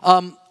him.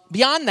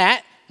 Beyond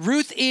that,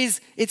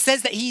 it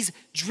says that he's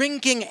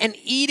drinking and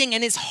eating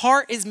and his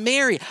heart is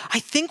merry. I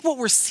think what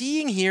we're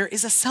seeing here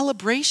is a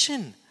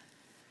celebration.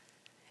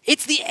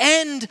 It's the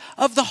end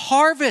of the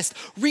harvest.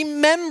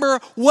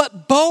 Remember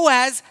what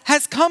Boaz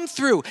has come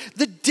through.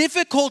 The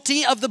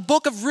difficulty of the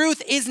book of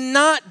Ruth is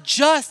not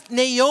just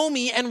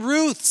Naomi and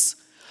Ruth's.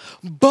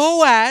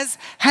 Boaz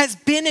has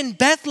been in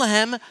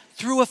Bethlehem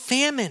through a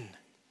famine.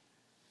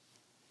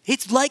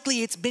 It's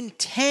likely it's been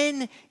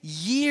 10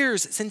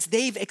 years since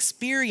they've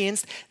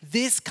experienced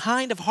this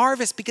kind of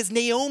harvest because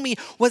Naomi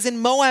was in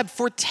Moab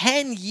for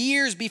 10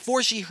 years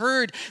before she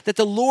heard that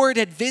the Lord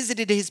had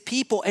visited his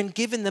people and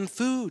given them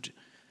food.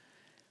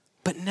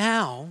 But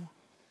now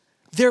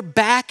they're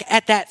back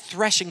at that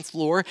threshing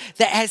floor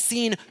that has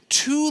seen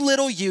too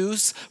little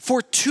use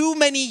for too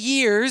many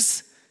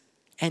years,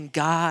 and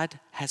God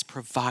has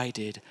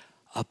provided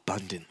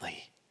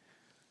abundantly.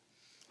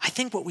 I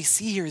think what we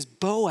see here is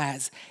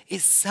Boaz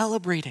is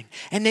celebrating.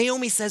 And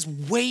Naomi says,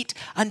 wait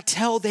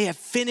until they have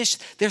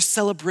finished their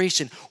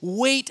celebration.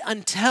 Wait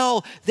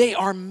until they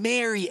are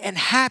merry and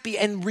happy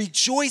and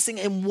rejoicing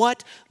in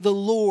what the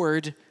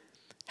Lord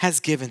has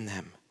given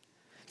them.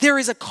 There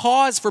is a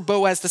cause for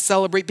Boaz to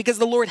celebrate because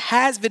the Lord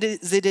has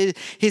visited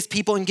his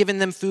people and given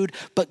them food,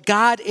 but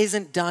God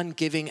isn't done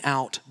giving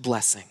out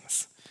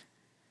blessings.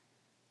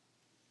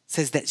 It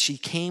says that she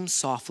came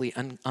softly,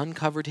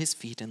 uncovered his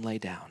feet, and lay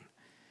down.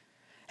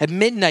 At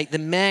midnight, the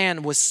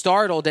man was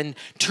startled and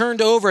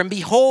turned over, and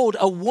behold,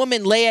 a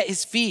woman lay at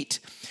his feet.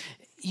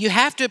 You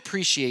have to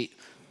appreciate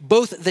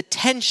both the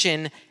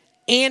tension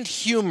and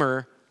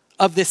humor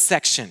of this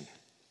section.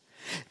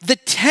 The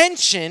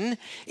tension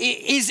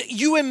is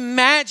you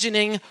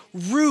imagining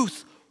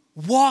Ruth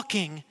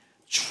walking,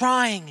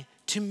 trying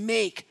to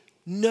make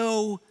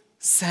no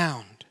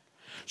sound,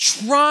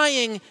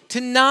 trying to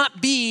not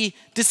be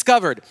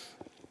discovered.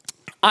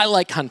 I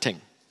like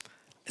hunting.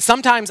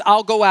 Sometimes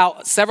I'll go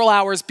out several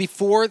hours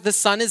before the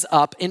sun is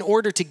up in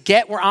order to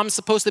get where I'm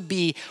supposed to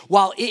be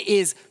while it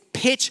is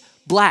pitch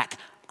black.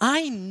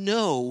 I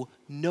know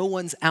no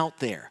one's out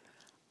there.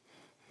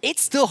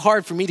 It's still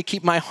hard for me to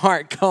keep my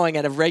heart going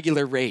at a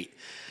regular rate.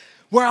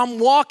 Where I'm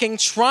walking,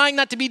 trying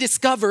not to be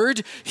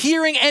discovered,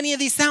 hearing any of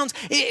these sounds.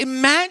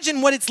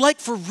 Imagine what it's like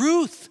for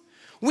Ruth.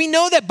 We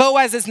know that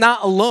Boaz is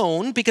not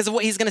alone because of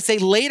what he's going to say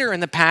later in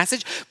the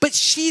passage, but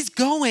she's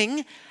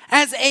going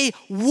as a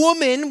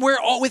woman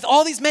with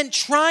all these men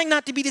trying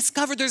not to be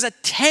discovered. There's a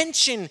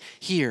tension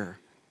here.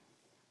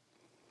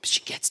 But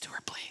she gets to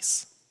her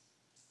place.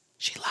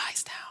 She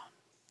lies down.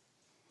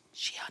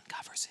 She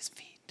uncovers his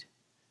feet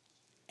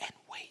and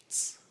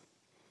waits.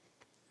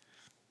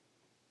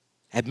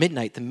 At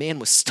midnight, the man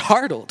was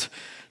startled,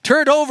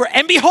 turned over,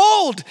 and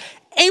behold,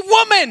 a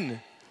woman.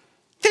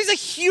 There's a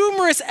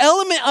humorous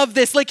element of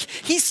this. Like,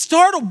 he's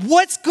startled.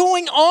 What's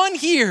going on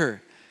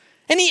here?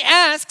 And he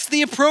asks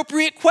the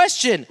appropriate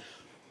question.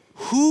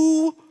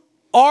 Who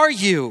are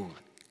you?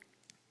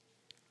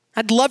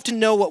 I'd love to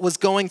know what was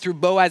going through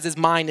Boaz's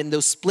mind in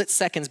those split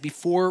seconds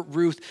before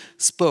Ruth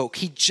spoke.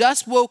 He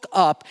just woke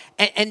up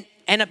and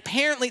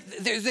apparently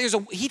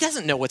he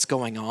doesn't know what's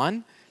going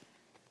on.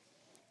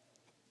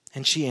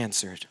 And she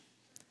answered,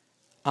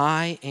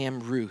 I am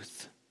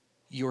Ruth,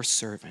 your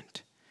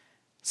servant.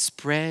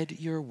 Spread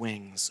your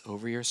wings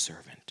over your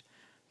servant,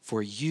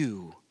 for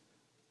you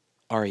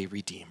are a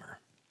redeemer.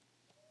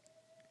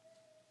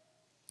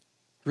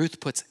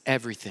 Ruth puts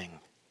everything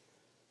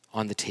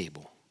on the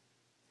table.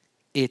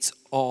 It's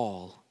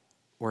all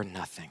or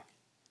nothing.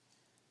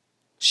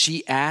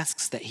 She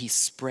asks that he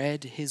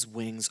spread his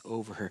wings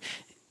over her.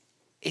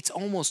 It's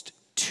almost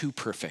too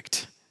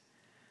perfect.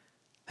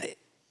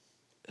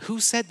 Who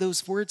said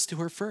those words to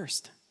her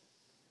first?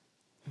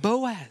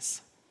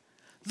 Boaz.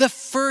 The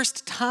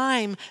first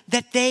time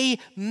that they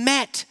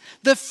met,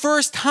 the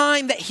first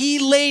time that he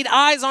laid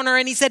eyes on her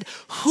and he said,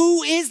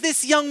 who is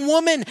this young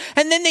woman?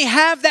 And then they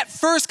have that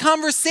first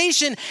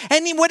conversation.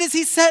 And what does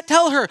he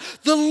tell her?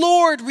 The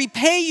Lord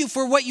repay you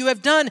for what you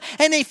have done,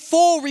 and a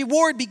full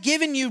reward be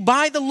given you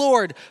by the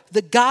Lord,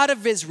 the God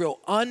of Israel,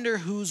 under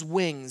whose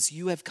wings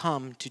you have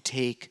come to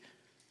take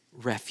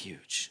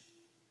refuge.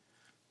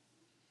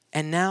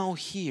 And now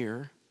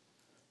here's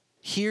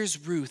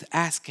Ruth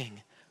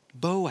asking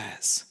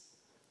Boaz,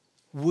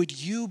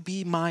 would you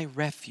be my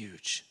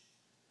refuge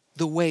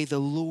the way the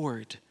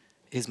Lord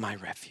is my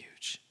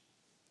refuge?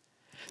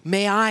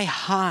 May I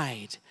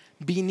hide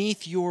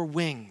beneath your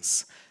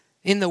wings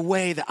in the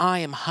way that I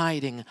am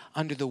hiding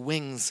under the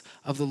wings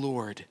of the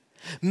Lord.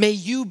 May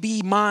you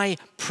be my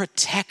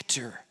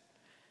protector,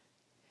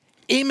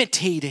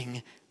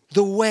 imitating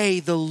the way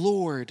the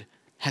Lord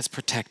has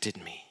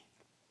protected me.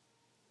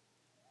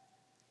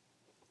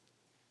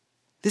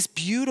 This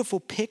beautiful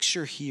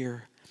picture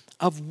here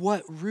of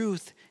what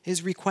Ruth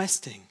is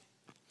requesting.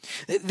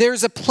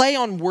 There's a play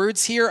on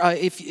words here.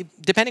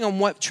 Depending on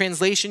what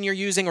translation you're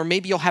using, or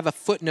maybe you'll have a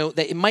footnote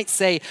that it might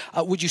say,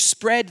 would you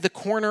spread the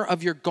corner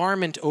of your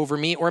garment over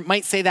me? Or it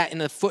might say that in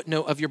a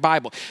footnote of your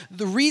Bible.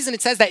 The reason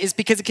it says that is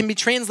because it can be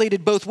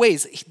translated both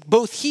ways,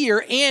 both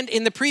here and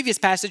in the previous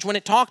passage when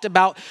it talked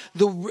about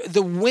the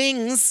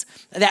wings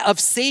of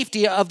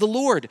safety of the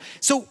Lord.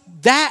 So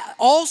that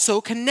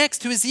also connects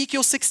to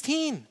Ezekiel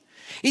 16.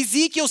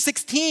 Ezekiel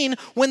 16,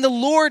 when the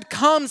Lord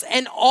comes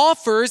and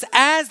offers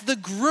as the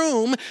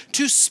groom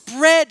to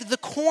spread the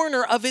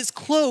corner of his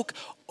cloak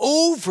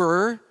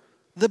over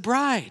the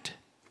bride.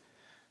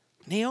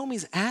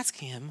 Naomi's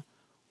asking him,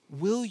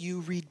 will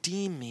you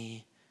redeem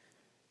me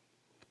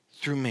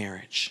through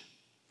marriage?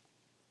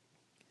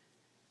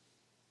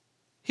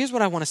 Here's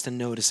what I want us to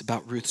notice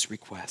about Ruth's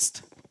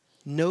request.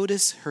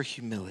 Notice her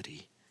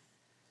humility.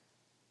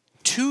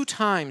 2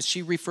 times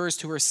she refers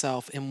to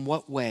herself in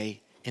what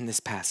way in this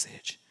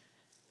passage?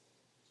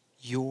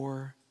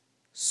 Your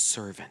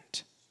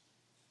servant.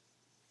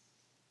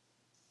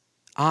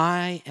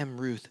 I am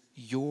Ruth,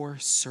 your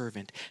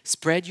servant.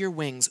 Spread your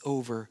wings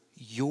over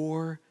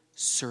your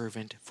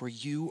servant, for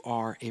you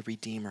are a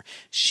redeemer.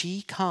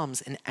 She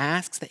comes and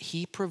asks that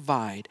he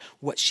provide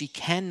what she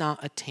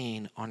cannot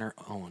attain on her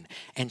own,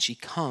 and she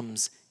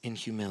comes in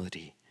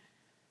humility.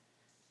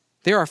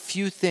 There are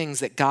few things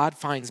that God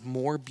finds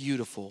more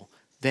beautiful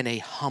than a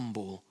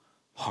humble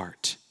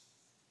heart.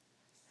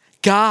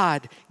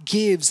 God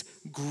gives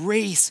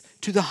grace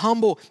to the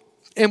humble.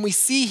 And we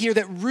see here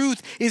that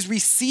Ruth is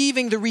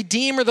receiving the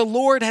Redeemer the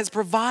Lord has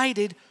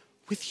provided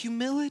with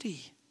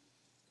humility.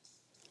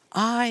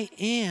 I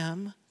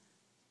am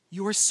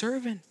your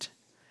servant.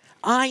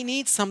 I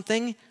need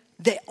something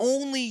that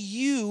only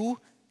you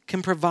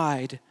can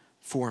provide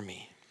for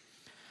me.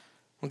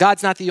 Well,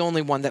 God's not the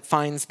only one that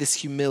finds this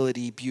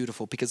humility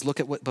beautiful, because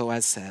look at what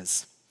Boaz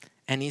says.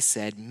 And he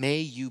said, may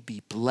you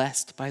be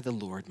blessed by the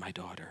Lord, my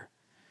daughter.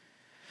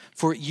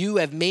 For you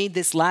have made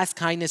this last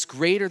kindness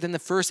greater than the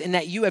first, in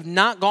that you have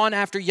not gone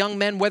after young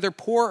men, whether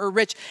poor or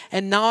rich.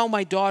 And now,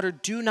 my daughter,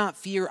 do not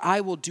fear. I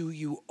will do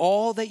you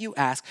all that you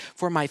ask.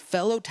 For my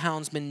fellow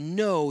townsmen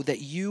know that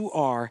you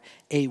are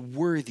a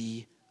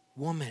worthy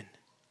woman.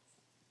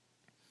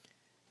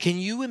 Can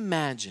you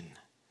imagine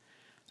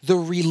the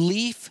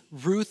relief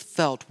Ruth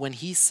felt when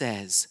he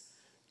says,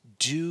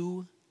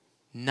 do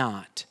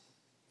not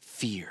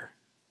fear?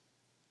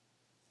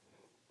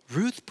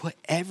 Ruth put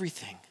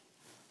everything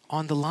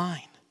on the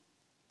line.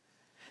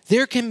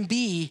 There can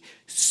be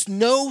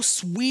no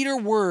sweeter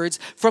words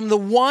from the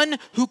one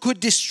who could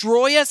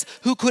destroy us,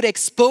 who could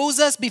expose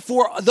us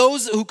before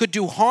those who could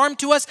do harm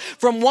to us,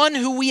 from one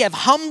who we have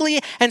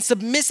humbly and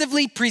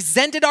submissively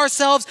presented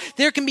ourselves.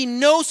 There can be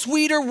no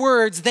sweeter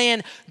words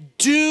than,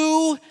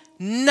 do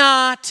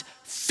not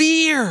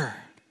fear.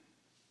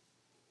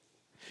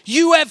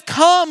 You have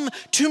come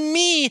to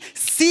me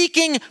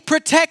seeking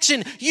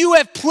protection. You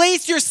have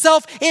placed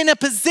yourself in a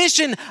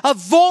position of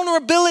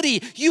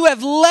vulnerability. You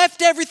have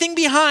left everything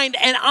behind,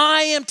 and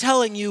I am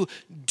telling you,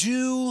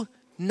 do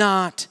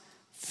not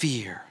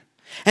fear.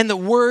 And the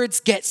words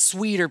get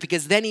sweeter,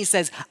 because then he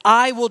says,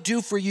 I will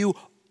do for you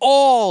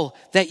all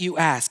that you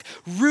ask.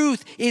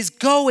 Ruth is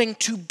going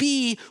to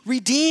be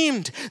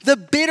redeemed. The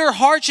bitter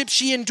hardships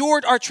she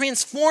endured are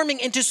transforming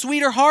into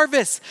sweeter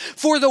harvests.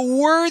 For the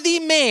worthy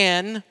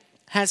man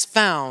has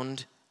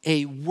found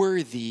a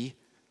worthy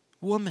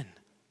woman.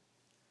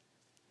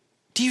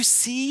 Do you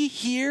see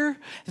here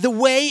the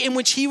way in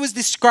which he was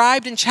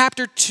described in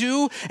chapter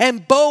 2?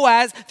 And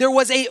Boaz, there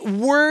was a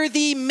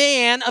worthy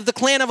man of the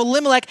clan of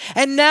Elimelech.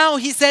 And now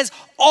he says,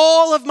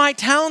 all of my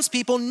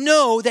townspeople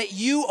know that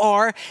you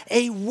are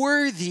a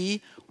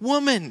worthy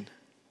woman.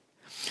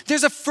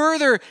 There's a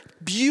further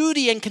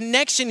beauty and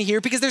connection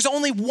here, because there's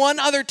only one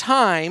other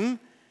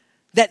time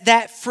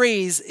that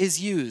phrase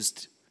is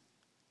used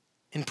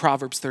in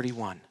Proverbs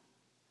 31,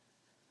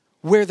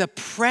 where the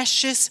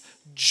precious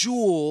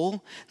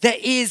jewel that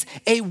is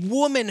a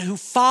woman who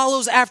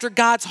follows after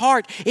God's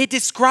heart, it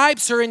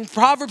describes her in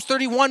Proverbs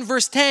 31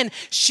 verse 10.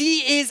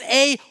 She is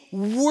a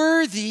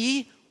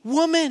worthy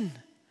woman.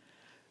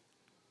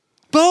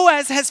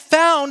 Boaz has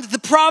found the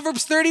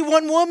Proverbs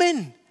 31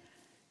 woman.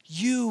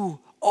 You,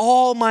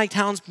 all my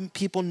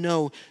townspeople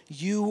know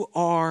you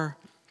are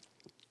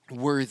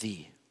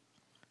worthy.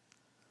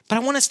 But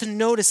I want us to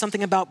notice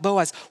something about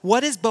Boaz.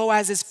 What is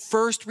Boaz's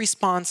first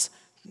response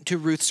to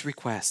Ruth's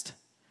request?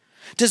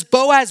 Does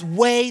Boaz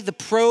weigh the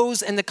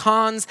pros and the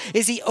cons?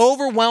 Is he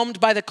overwhelmed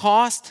by the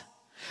cost?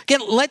 Again,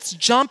 let's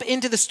jump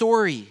into the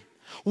story.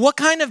 What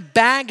kind of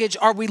baggage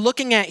are we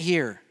looking at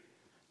here?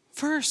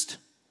 First,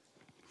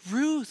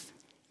 Ruth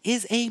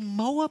is a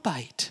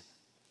Moabite.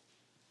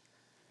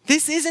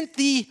 This isn't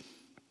the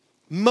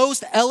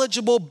most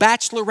eligible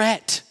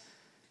bachelorette.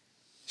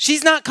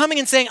 She's not coming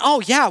and saying,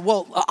 oh yeah,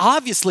 well,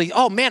 obviously,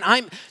 oh man,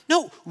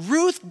 no,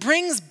 Ruth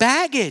brings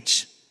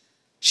baggage.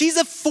 She's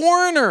a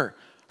foreigner.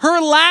 Her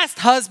last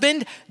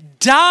husband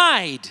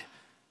died,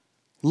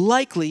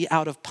 likely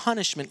out of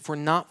punishment for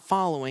not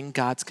following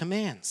God's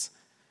commands.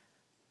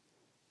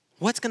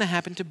 What's going to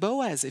happen to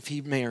Boaz if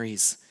he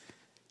marries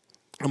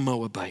a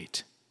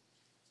Moabite?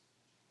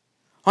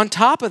 On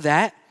top of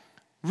that,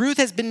 Ruth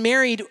has been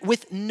married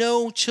with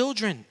no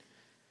children.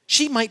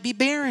 She might be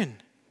barren.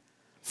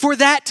 For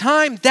that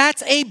time,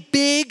 that's a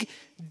big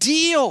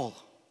deal.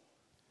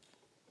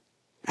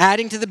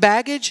 Adding to the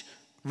baggage,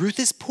 Ruth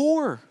is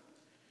poor.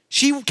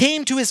 She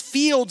came to his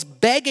fields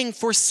begging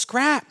for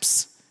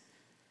scraps.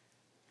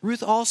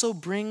 Ruth also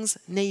brings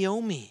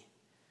Naomi.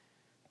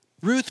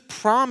 Ruth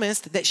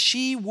promised that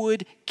she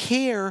would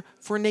care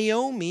for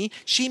Naomi.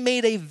 She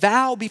made a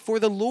vow before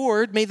the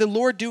Lord. May the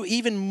Lord do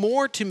even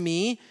more to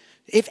me,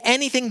 if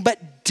anything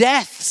but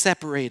death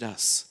separate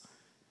us.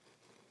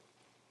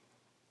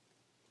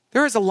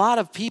 There is a lot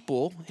of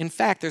people, in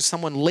fact, there's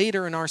someone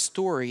later in our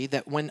story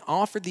that when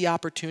offered the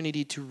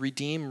opportunity to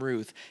redeem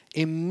Ruth,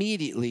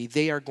 immediately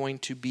they are going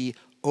to be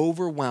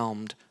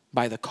overwhelmed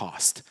by the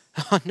cost.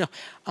 No,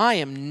 I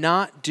am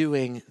not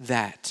doing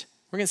that.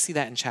 We're going to see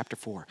that in chapter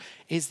 4.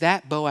 Is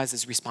that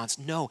Boaz's response?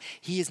 No,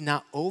 he is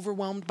not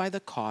overwhelmed by the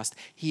cost.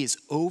 He is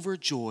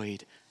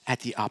overjoyed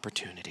at the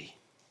opportunity.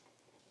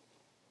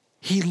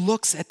 He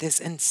looks at this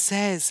and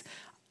says,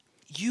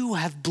 "You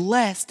have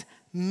blessed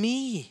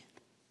me."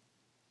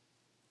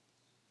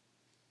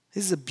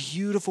 This is a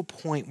beautiful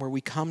point where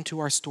we come to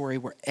our story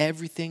where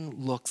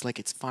everything looks like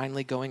it's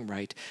finally going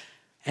right.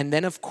 And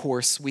then, of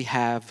course, we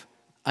have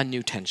a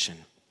new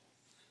tension.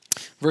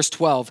 Verse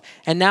 12,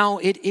 "And now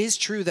it is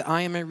true that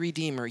I am a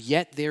redeemer,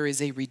 yet there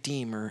is a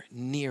redeemer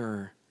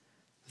nearer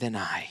than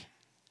I."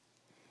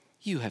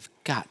 You have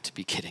got to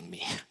be kidding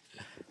me.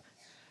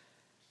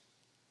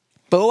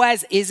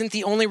 Boaz isn't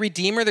the only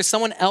redeemer. There's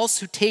someone else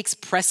who takes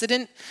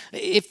precedent.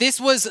 If this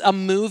was a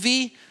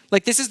movie,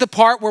 like this is the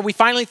part where we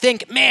finally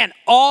think, man,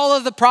 all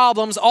of the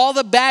problems, all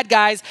the bad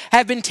guys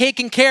have been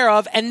taken care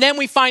of. And then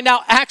we find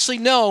out, actually,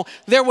 no,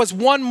 there was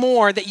one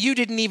more that you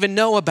didn't even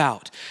know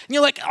about. And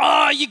you're like,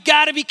 oh, you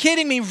gotta be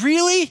kidding me.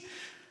 Really?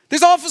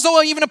 There's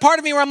also even a part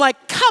of me where I'm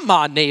like, come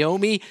on,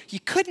 Naomi, you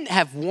couldn't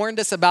have warned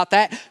us about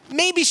that.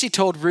 Maybe she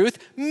told Ruth,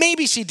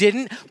 maybe she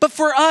didn't. But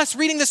for us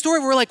reading the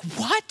story, we're like,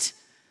 what?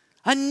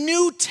 A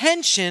new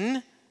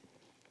tension.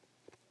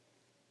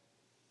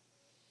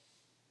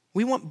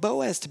 We want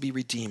Boaz to be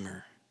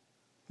redeemer.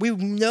 We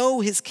know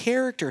his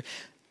character,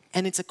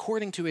 and it's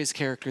according to his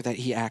character that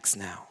he acts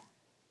now.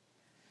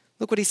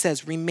 Look what he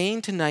says,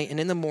 "Remain tonight, and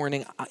in the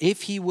morning,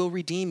 if he will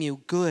redeem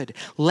you, good,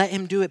 let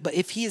him do it. But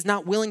if he is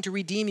not willing to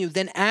redeem you,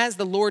 then as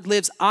the Lord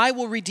lives, I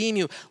will redeem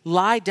you.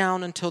 Lie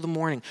down until the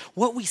morning."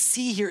 What we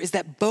see here is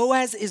that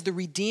Boaz is the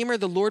redeemer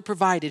the Lord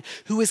provided,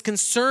 who is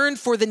concerned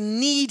for the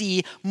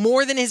needy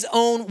more than his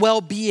own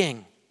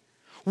well-being.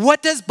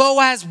 What does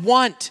Boaz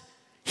want?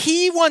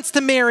 He wants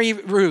to marry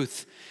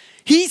Ruth.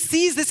 He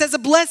sees this as a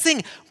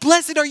blessing.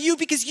 Blessed are you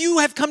because you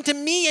have come to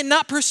me and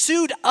not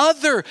pursued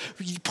other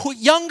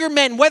younger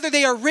men, whether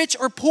they are rich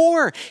or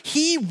poor.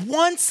 He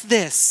wants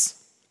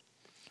this.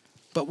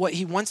 But what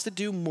he wants to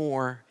do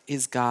more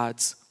is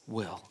God's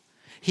will.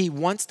 He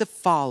wants to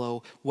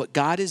follow what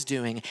God is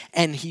doing,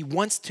 and he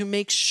wants to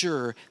make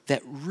sure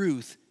that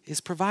Ruth is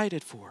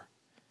provided for.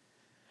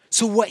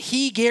 So what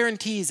he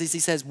guarantees is, he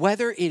says,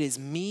 whether it is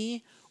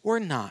me or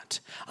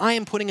not, I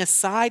am putting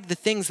aside the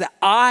things that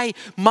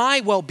my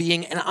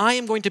well-being, and I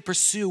am going to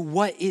pursue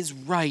what is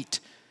right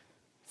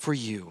for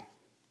you.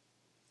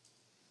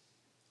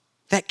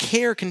 That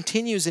care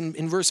continues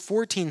in verse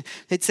 14.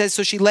 It says,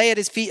 "So she lay at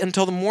his feet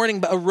until the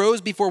morning, but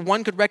arose before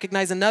one could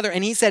recognize another.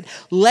 And he said,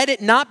 'Let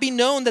it not be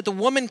known that the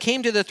woman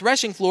came to the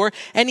threshing floor.'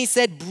 And he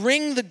said,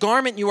 'Bring the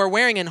garment you are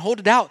wearing and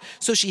hold it out.'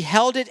 So she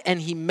held it,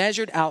 and he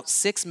measured out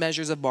 6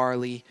 measures of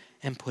barley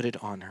and put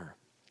it on her."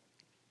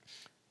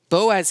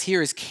 Boaz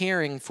here is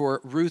caring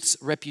for Ruth's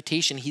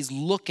reputation. He's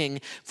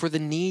looking for the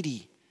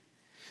needy.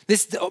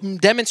 This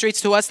demonstrates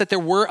to us that there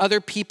were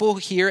other people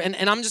here. And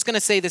I'm just going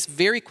to say this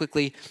very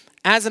quickly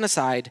as an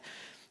aside.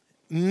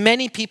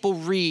 Many people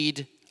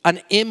read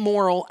an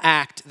immoral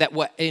act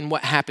in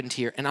what happened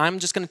here. And I'm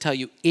just going to tell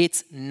you,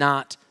 it's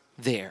not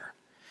there.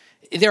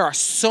 There are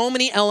so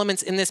many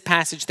elements in this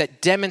passage that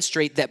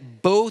demonstrate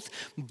that both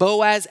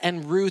Boaz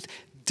and Ruth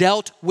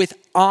dealt with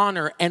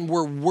honor and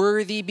were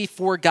worthy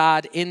before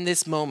God in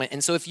this moment.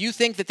 And so if you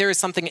think that there is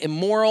something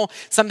immoral,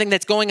 something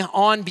that's going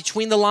on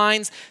between the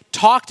lines,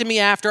 talk to me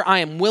after. I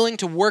am willing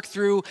to work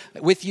through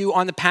with you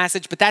on the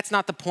passage, but that's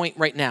not the point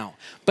right now.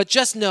 But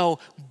just know,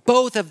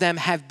 both of them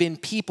have been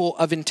people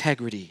of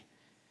integrity.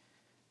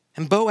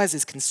 And Boaz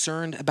is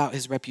concerned about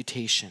his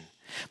reputation.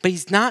 But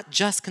he's not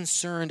just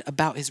concerned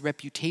about his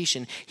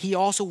reputation. He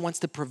also wants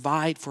to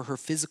provide for her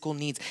physical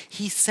needs.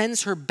 He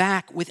sends her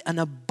back with an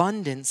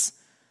abundance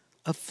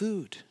of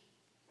food.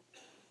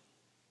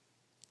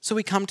 So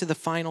we come to the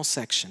final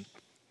section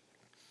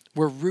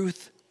where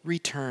Ruth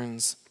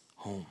returns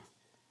home.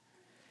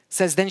 It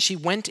says, "Then she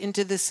went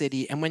into the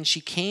city, and when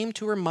she came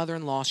to her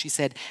mother-in-law, she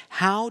said,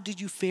 'How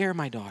did you fare,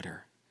 my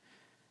daughter?'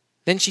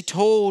 Then she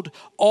told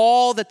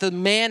all that the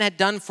man had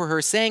done for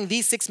her, saying,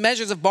 'These 6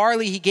 measures of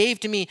barley he gave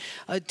to me,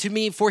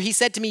 for he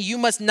said to me, you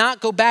must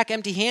not go back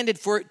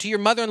empty-handed to your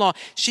mother-in-law.'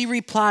 She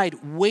replied,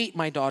 'Wait,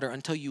 my daughter,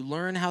 until you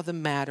learn how the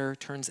matter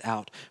turns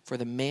out, for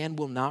the man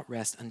will not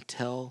rest,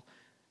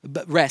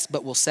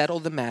 but will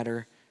settle the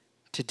matter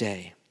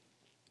today.'"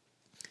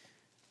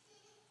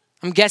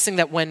 I'm guessing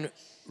that when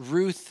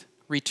Ruth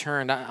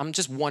returned, I'm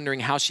just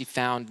wondering how she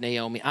found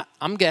Naomi.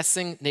 I'm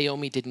guessing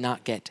Naomi did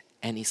not get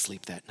any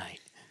sleep that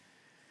night.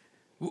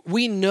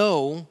 We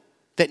know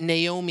that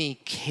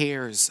Naomi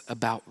cares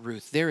about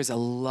Ruth. There is a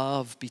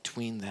love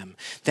between them,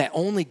 that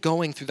only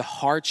going through the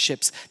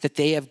hardships that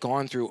they have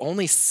gone through,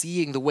 only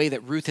seeing the way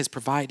that Ruth has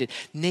provided,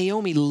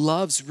 Naomi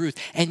loves Ruth,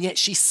 and yet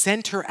she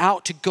sent her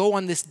out to go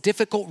on this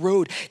difficult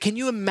road. Can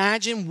you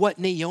imagine what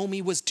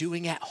Naomi was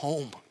doing at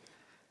home?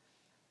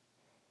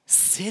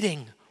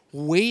 Sitting,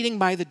 waiting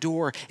by the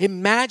door,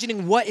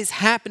 imagining what is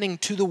happening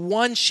to the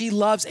one she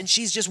loves, and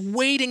she's just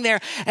waiting there.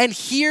 And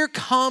here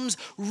comes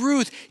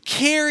Ruth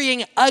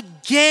carrying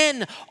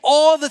again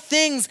all the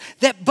things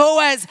that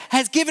Boaz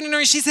has given her.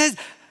 And she says,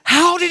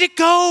 how did it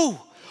go?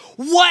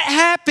 What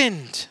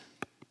happened?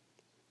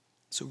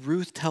 So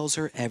Ruth tells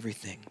her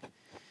everything.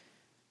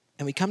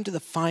 And we come to the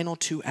final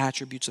two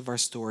attributes of our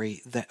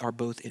story that are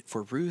both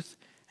for Ruth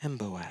and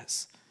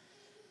Boaz.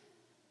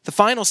 The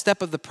final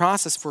step of the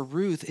process for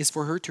Ruth is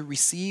for her to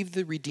receive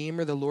the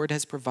Redeemer the Lord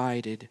has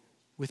provided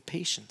with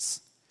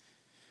patience.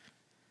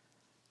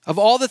 Of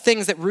all the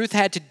things that Ruth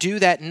had to do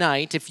that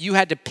night, if you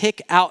had to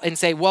pick out and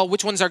say, well,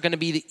 which ones are going to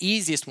be the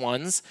easiest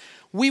ones,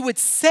 we would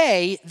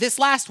say this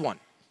last one.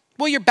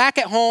 Well, you're back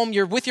at home,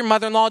 you're with your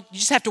mother-in-law, you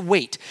just have to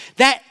wait.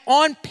 That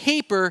on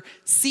paper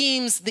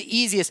seems the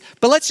easiest.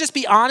 But let's just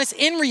be honest,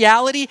 in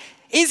reality,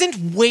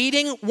 isn't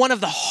waiting one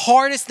of the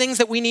hardest things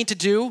that we need to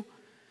do?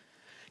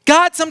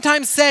 God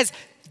sometimes says,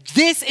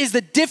 this is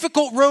the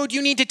difficult road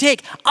you need to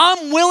take.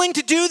 I'm willing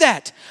to do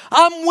that.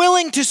 I'm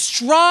willing to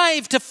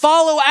strive to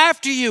follow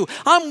after you.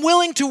 I'm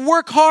willing to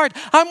work hard.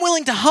 I'm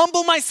willing to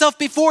humble myself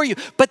before you.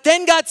 But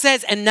then God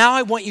says, and now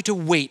I want you to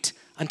wait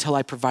until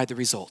I provide the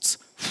results.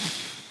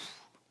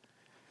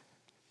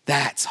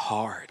 That's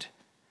hard.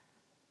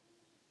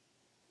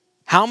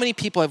 How many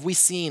people have we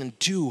seen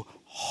do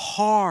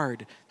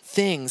hard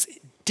things,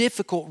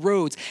 difficult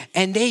roads,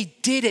 and they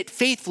did it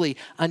faithfully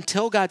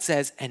until God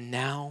says, and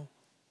now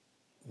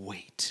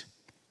wait.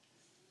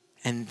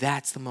 And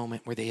that's the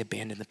moment where they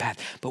abandon the path.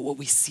 But what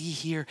we see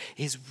here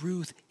is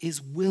Ruth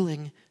is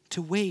willing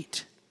to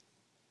wait.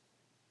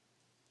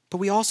 But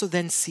we also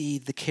then see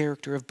the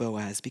character of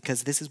Boaz,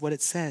 because this is what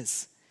it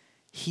says.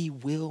 He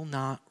will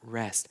not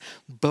rest.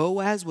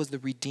 Boaz was the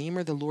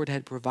redeemer the Lord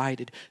had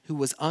provided, who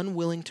was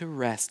unwilling to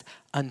rest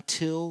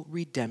until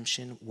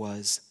redemption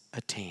was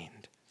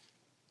attained.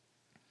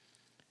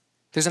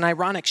 There's an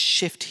ironic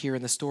shift here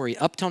in the story.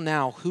 Up till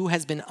now, who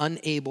has been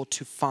unable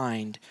to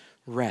find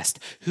rest?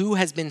 Who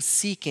has been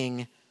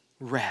seeking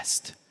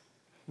rest?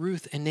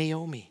 Ruth and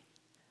Naomi.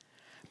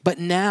 But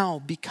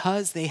now,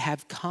 because they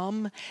have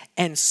come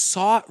and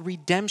sought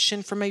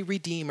redemption from a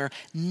redeemer,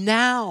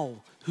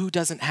 now who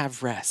doesn't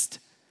have rest?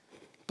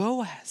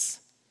 Boaz.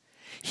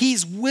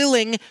 He's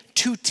willing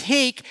to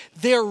take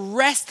their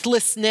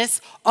restlessness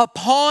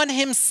upon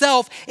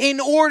himself in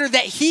order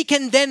that he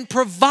can then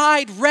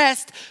provide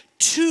rest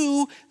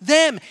to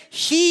them.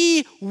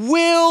 He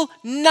will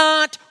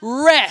not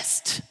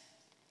rest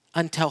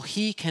until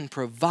he can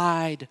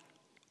provide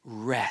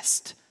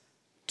rest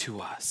to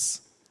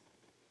us.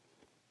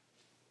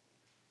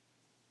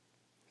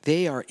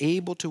 They are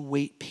able to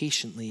wait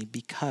patiently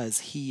because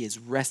he is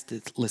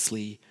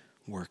restlessly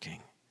working.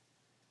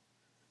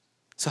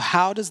 So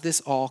how does this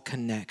all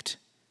connect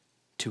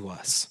to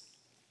us?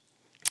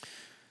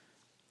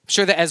 I'm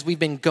sure that as we've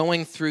been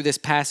going through this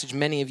passage,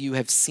 many of you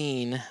have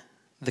seen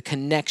the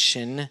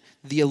connection,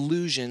 the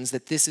allusions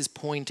that this is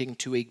pointing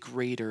to a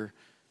greater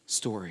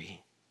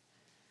story.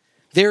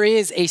 There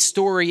is a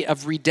story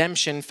of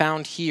redemption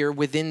found here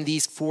within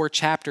these 4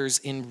 chapters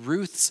in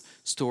Ruth's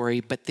story,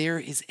 but there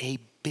is a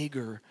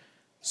bigger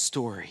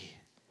story.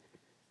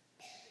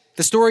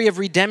 The story of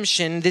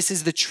redemption, this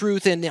is the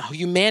truth in the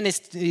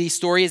humanity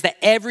story, is that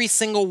every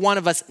single one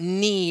of us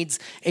needs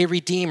a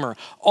redeemer.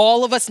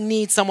 All of us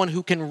need someone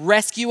who can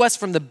rescue us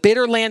from the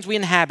bitter lands we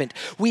inhabit.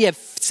 We have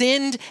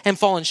sinned and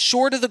fallen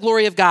short of the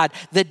glory of God.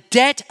 The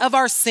debt of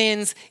our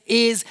sins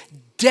is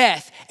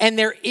death, and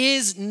there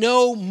is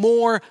no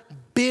more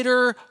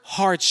bitter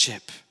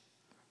hardship.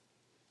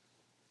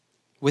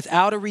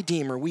 Without a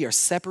redeemer, we are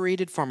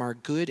separated from our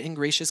good and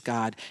gracious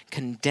God,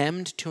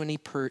 condemned to an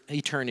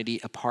eternity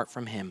apart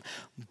from him.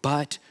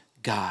 But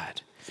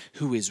God,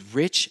 who is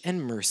rich in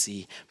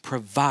mercy,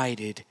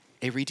 provided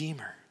a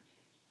redeemer.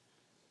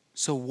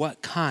 So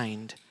what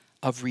kind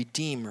of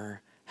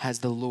redeemer has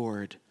the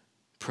Lord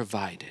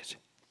provided?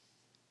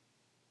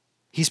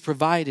 He's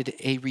provided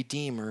a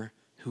redeemer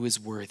who is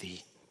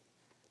worthy.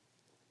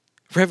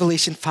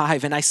 Revelation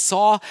 5, and I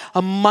saw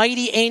a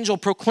mighty angel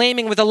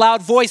proclaiming with a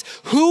loud voice,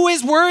 who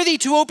is worthy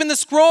to open the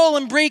scroll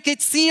and break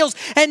its seals?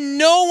 And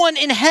no one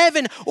in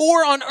heaven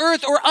or on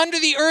earth or under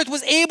the earth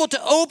was able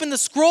to open the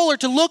scroll or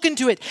to look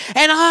into it.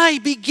 And I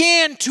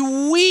began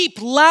to weep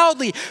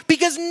loudly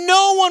because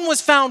no one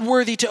was found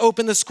worthy to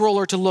open the scroll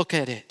or to look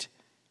at it.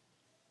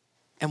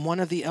 And one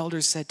of the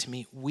elders said to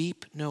me,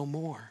 weep no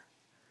more.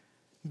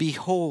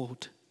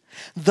 Behold,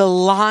 the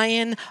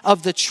Lion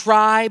of the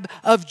tribe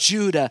of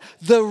Judah,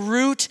 the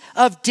Root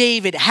of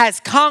David, has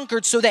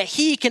conquered so that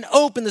he can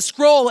open the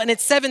scroll and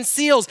its 7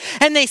 seals.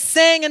 And they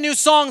sang a new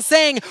song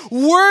saying,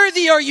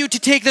 worthy are you to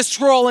take the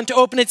scroll and to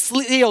open its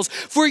seals.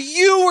 For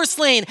you were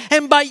slain,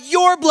 and by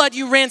your blood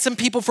you ransomed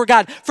people for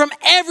God from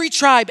every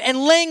tribe and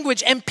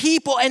language and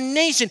people and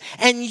nation.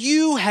 And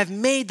you have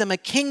made them a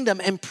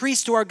kingdom and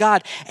priests to our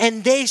God,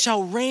 and they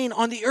shall reign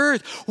on the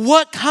earth.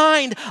 What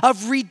kind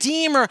of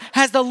redeemer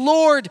has the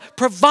Lord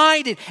provided?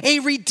 A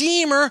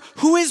redeemer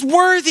who is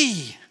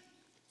worthy.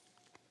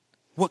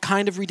 What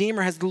kind of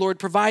redeemer has the Lord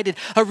provided?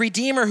 A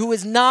redeemer who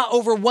is not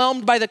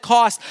overwhelmed by the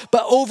cost,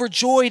 but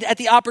overjoyed at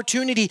the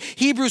opportunity.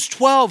 Hebrews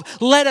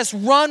 12, let us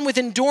run with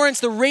endurance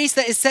the race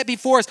that is set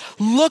before us,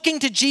 looking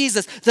to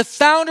Jesus, the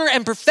founder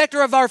and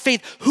perfecter of our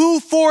faith, who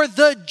for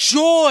the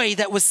joy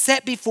that was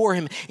set before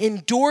him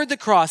endured the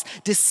cross,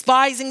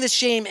 despising the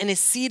shame, and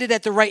is seated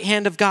at the right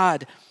hand of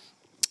God.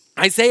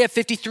 Isaiah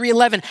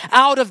 53:11,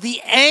 out of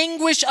the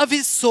anguish of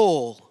his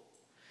soul,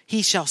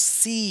 he shall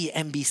see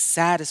and be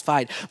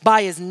satisfied.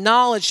 By his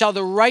knowledge shall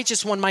the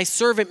righteous one, my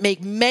servant,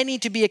 make many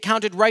to be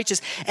accounted righteous,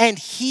 and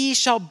he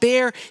shall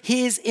bear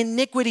his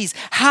iniquities.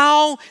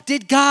 How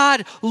did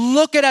God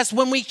look at us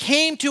when we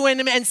came to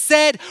him and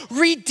said,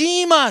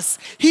 redeem us?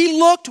 He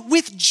looked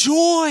with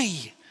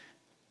joy.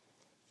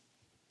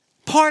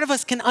 Part of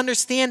us can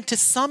understand to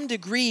some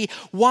degree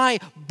why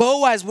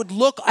Boaz would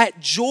look at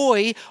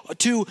joy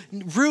to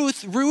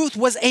Ruth. Ruth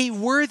was a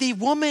worthy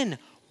woman.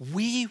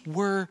 We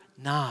were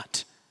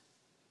not.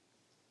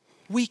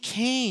 We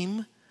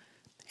came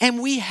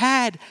and we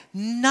had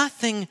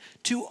nothing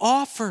to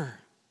offer.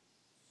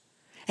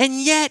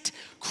 And yet,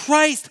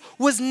 Christ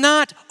was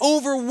not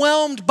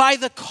overwhelmed by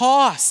the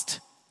cost.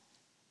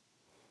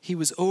 He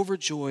was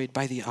overjoyed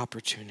by the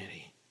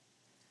opportunity.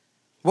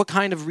 What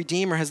kind of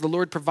redeemer has the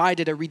Lord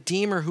provided? A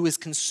redeemer who is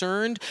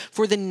concerned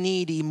for the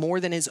needy more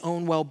than his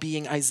own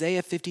well-being.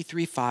 Isaiah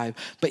 53:5.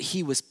 But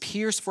he was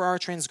pierced for our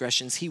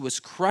transgressions. He was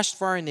crushed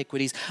for our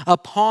iniquities.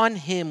 Upon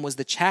him was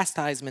the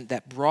chastisement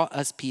that brought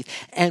us peace.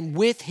 And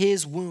with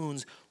his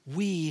wounds,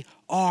 we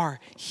are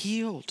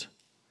healed.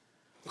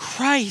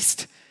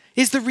 Christ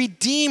is the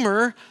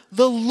redeemer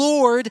the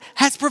Lord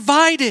has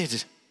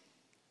provided.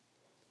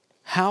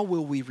 How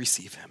will we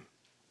receive him?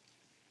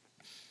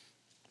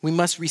 We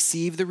must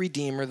receive the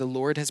Redeemer the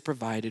Lord has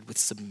provided with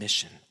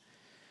submission.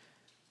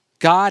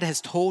 God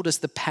has told us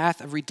the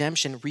path of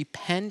redemption.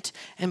 Repent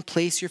and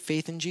place your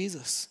faith in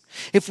Jesus.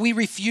 If we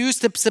refuse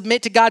to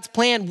submit to God's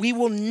plan, we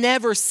will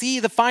never see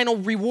the final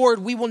reward.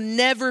 We will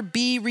never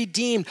be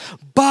redeemed.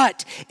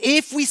 But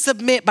if we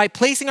submit by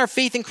placing our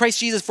faith in Christ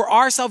Jesus for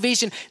our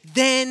salvation,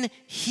 then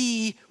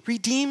he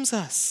redeems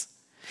us.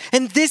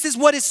 And this is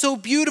what is so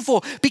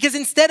beautiful, because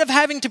instead of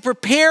having to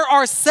prepare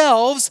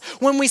ourselves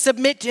when we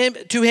submit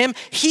to him,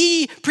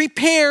 he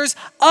prepares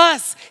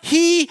us.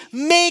 He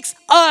makes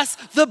us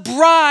the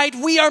bride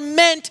we are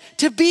meant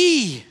to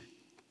be.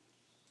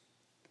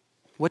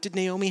 What did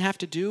Naomi have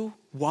to do?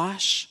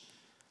 Wash,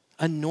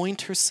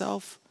 anoint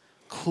herself,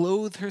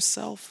 clothe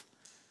herself,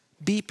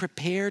 be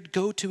prepared,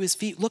 go to his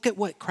feet. Look at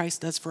what Christ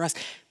does for us.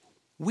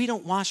 We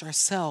don't wash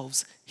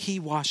ourselves.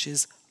 He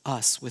washes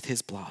us with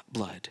his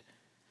blood.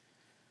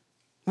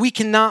 We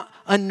cannot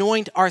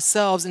anoint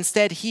ourselves.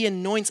 Instead, he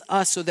anoints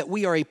us so that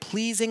we are a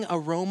pleasing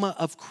aroma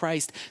of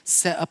Christ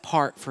set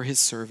apart for his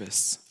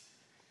service.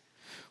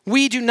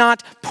 We do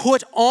not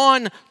put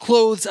on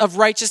clothes of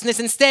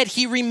righteousness. Instead,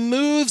 he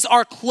removes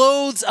our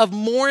clothes of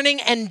mourning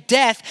and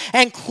death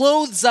and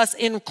clothes us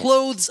in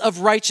clothes of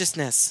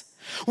righteousness.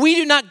 We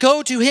do not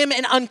go to him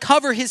and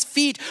uncover his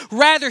feet.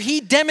 Rather,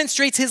 he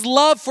demonstrates his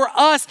love for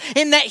us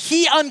in that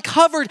he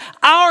uncovered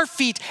our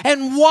feet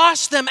and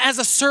washed them as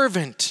a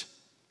servant.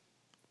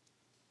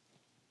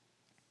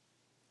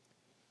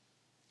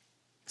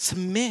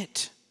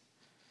 Submit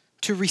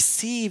to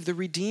receive the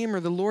Redeemer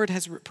the Lord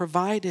has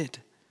provided.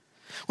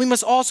 We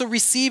must also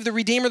receive the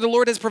Redeemer the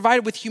Lord has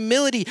provided with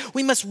humility.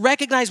 We must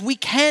recognize we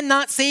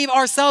cannot save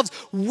ourselves.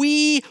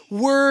 We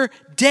were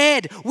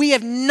dead. We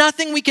have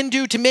nothing we can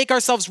do to make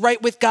ourselves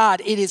right with God.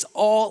 It is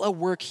all a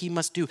work he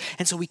must do.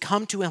 And so we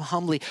come to him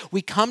humbly.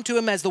 We come to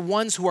him as the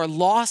ones who are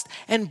lost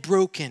and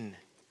broken.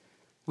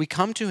 We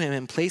come to him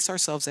and place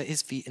ourselves at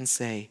his feet and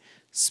say,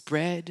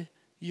 spread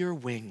your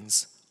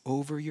wings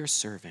over your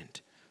servant,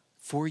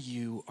 for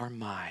you are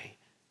my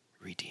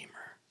Redeemer.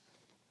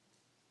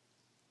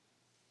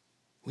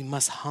 We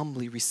must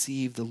humbly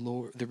receive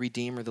the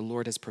Redeemer the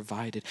Lord has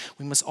provided.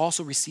 We must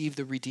also receive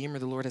the Redeemer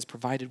the Lord has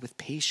provided with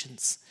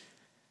patience.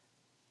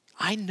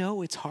 I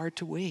know it's hard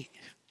to wait,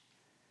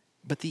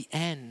 but the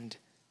end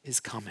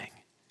is coming.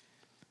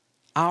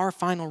 Our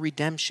final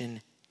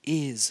redemption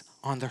is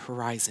on the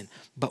horizon,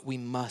 but we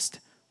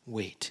must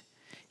wait.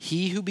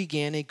 He who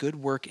began a good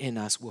work in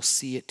us will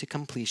see it to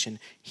completion.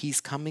 He's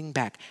coming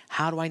back.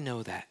 How do I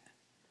know that?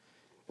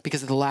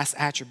 Because of the last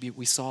attribute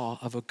we saw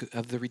of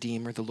the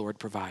Redeemer the Lord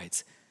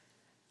provides.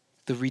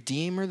 The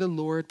Redeemer the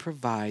Lord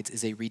provides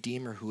is a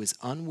Redeemer who is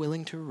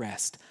unwilling to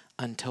rest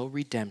until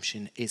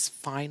redemption is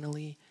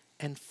finally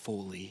and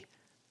fully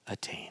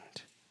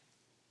attained.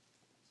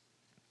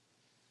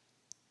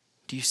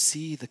 Do you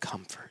see the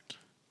comfort?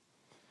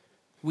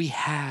 We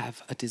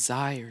have a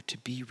desire to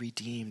be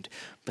redeemed,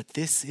 but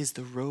this is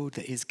the road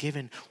that is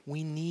given.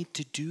 We need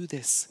to do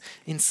this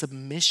in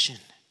submission.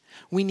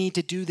 We need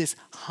to do this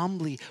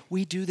humbly.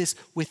 We do this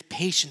with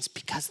patience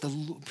because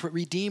the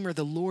Redeemer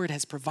the Lord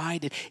has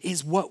provided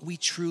is what we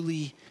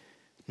truly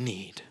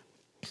need.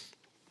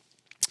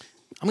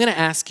 I'm going to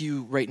ask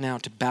you right now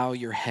to bow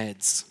your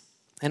heads.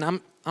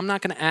 And I'm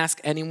not going to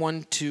ask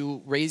anyone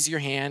to raise your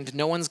hand.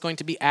 No one's going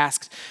to be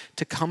asked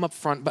to come up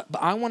front, but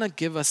I want to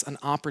give us an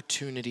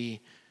opportunity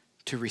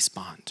to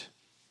respond,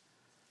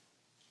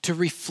 to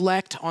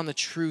reflect on the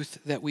truth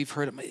that we've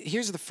heard.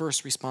 Here's the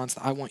first response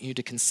that I want you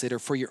to consider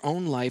for your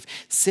own life,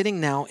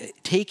 sitting now,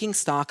 taking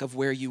stock of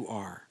where you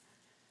are.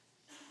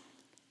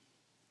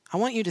 I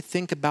want you to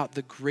think about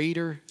the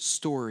greater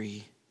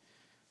story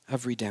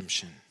of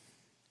redemption.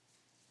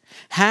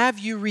 Have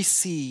you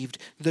received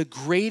the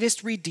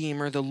greatest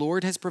Redeemer the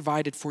Lord has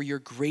provided for your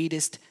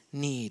greatest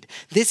need?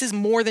 This is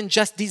more than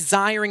just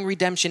desiring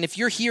redemption. If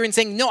you're here and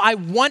saying, no, I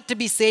want to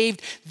be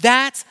saved,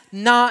 that's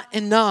not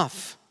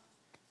enough.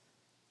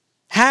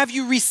 Have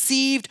you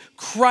received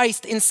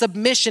Christ in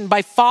submission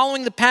by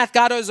following the path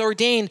God has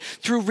ordained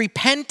through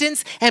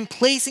repentance and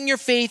placing your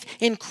faith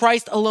in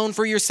Christ alone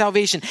for your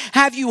salvation?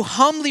 Have you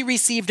humbly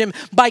received him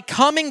by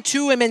coming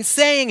to him and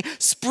saying,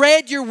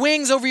 spread your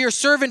wings over your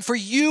servant, for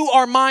you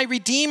are my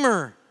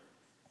Redeemer?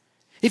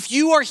 If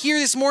you are here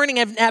this morning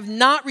and have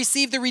not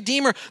received the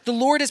Redeemer the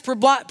Lord has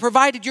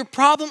provided, your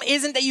problem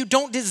isn't that you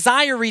don't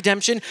desire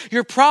redemption.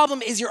 Your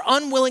problem is your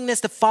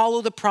unwillingness to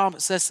follow the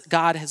process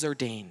God has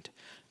ordained.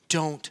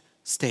 Don't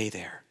stay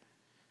there.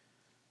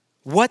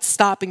 What's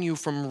stopping you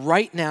from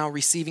right now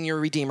receiving your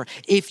Redeemer?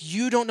 If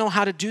you don't know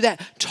how to do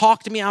that,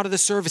 talk to me out of the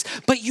service.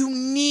 But you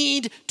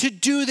need to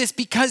do this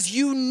because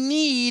you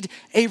need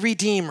a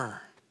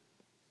Redeemer.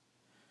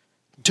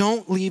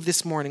 Don't leave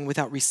this morning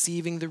without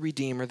receiving the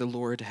Redeemer the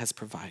Lord has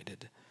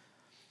provided.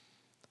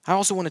 I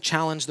also want to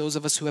challenge those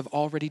of us who have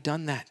already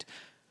done that.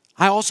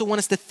 I also want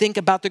us to think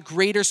about the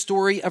greater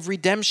story of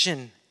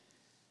redemption.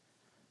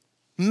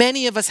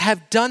 Many of us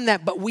have done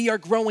that, but we are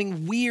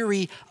growing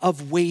weary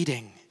of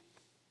waiting.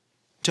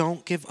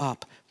 Don't give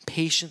up.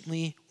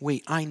 Patiently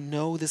wait. I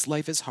know this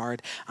life is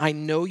hard. I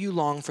know you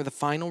long for the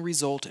final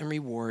result and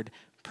reward.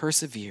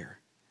 Persevere.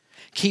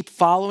 Keep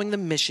following the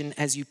mission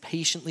as you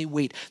patiently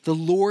wait. The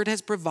Lord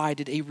has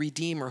provided a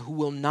Redeemer who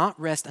will not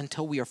rest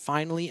until we are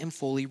finally and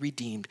fully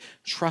redeemed.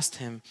 Trust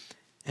him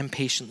and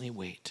patiently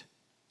wait.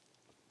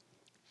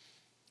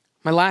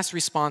 My last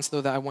response,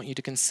 though, that I want you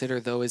to consider,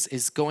 though,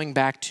 is going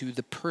back to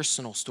the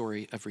personal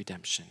story of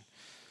redemption.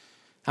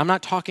 I'm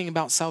not talking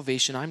about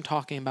salvation. I'm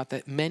talking about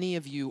that many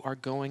of you are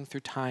going through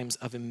times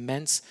of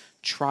immense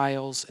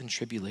trials and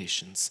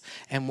tribulations.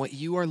 And what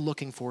you are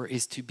looking for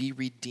is to be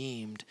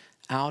redeemed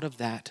out of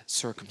that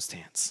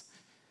circumstance.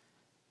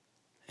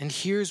 And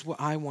here's what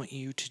I want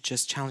you to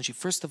just challenge you.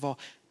 First of all,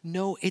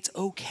 no, it's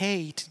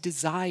okay to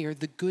desire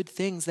the good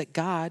things that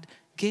God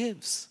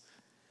gives.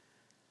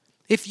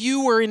 If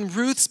you were in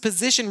Ruth's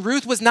position,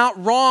 Ruth was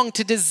not wrong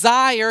to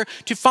desire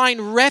to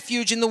find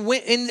refuge in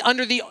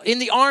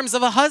the arms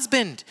of a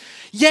husband.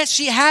 Yes,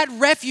 she had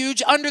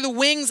refuge under the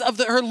wings of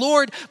her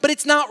Lord, but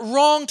it's not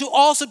wrong to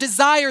also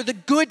desire the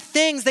good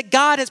things that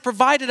God has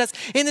provided us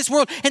in this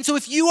world. And so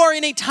if you are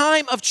in a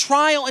time of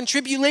trial and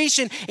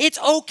tribulation, it's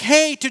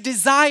okay to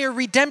desire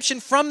redemption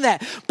from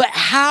that. But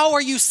how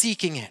are you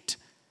seeking it?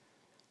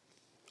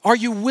 Are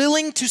you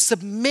willing to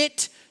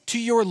submit to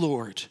your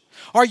Lord?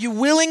 Are you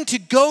willing to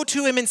go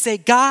to him and say,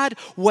 God,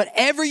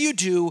 whatever you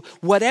do,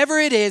 whatever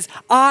it is,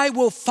 I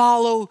will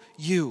follow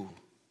you?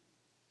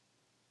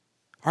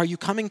 Are you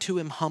coming to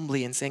him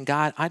humbly and saying,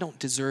 God, I don't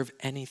deserve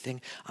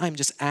anything. I'm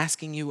just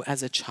asking you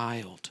as a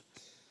child.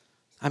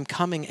 I'm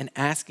coming and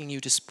asking you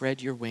to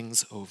spread your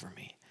wings over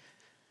me.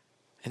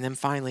 And then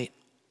finally,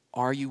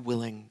 are you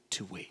willing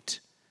to wait?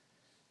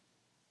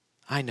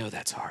 I know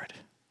that's hard.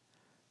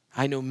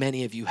 I know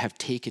many of you have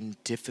taken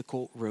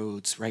difficult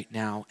roads right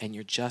now, and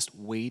you're just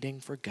waiting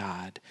for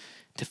God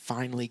to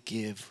finally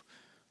give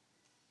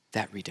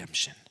that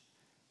redemption.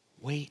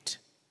 Wait.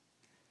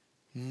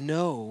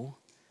 Know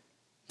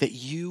that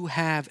you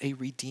have a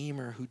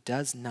Redeemer who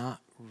does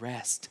not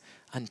rest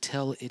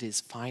until it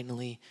is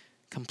finally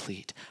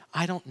complete.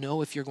 I don't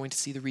know if you're going to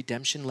see the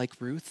redemption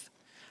like Ruth.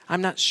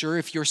 I'm not sure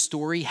if your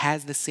story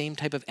has the same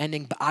type of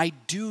ending, but I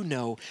do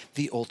know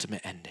the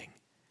ultimate ending.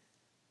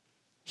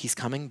 He's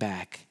coming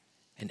back.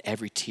 And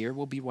every tear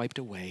will be wiped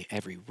away.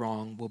 Every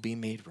wrong will be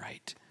made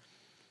right.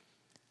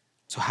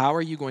 So how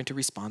are you going to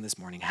respond this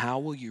morning? How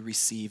will you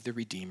receive the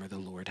Redeemer the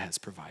Lord has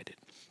provided?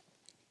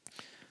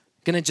 I'm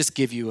going to just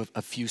give you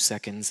a few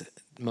seconds,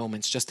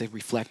 moments, just to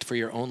reflect for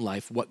your own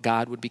life what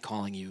God would be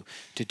calling you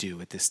to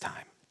do at this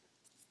time.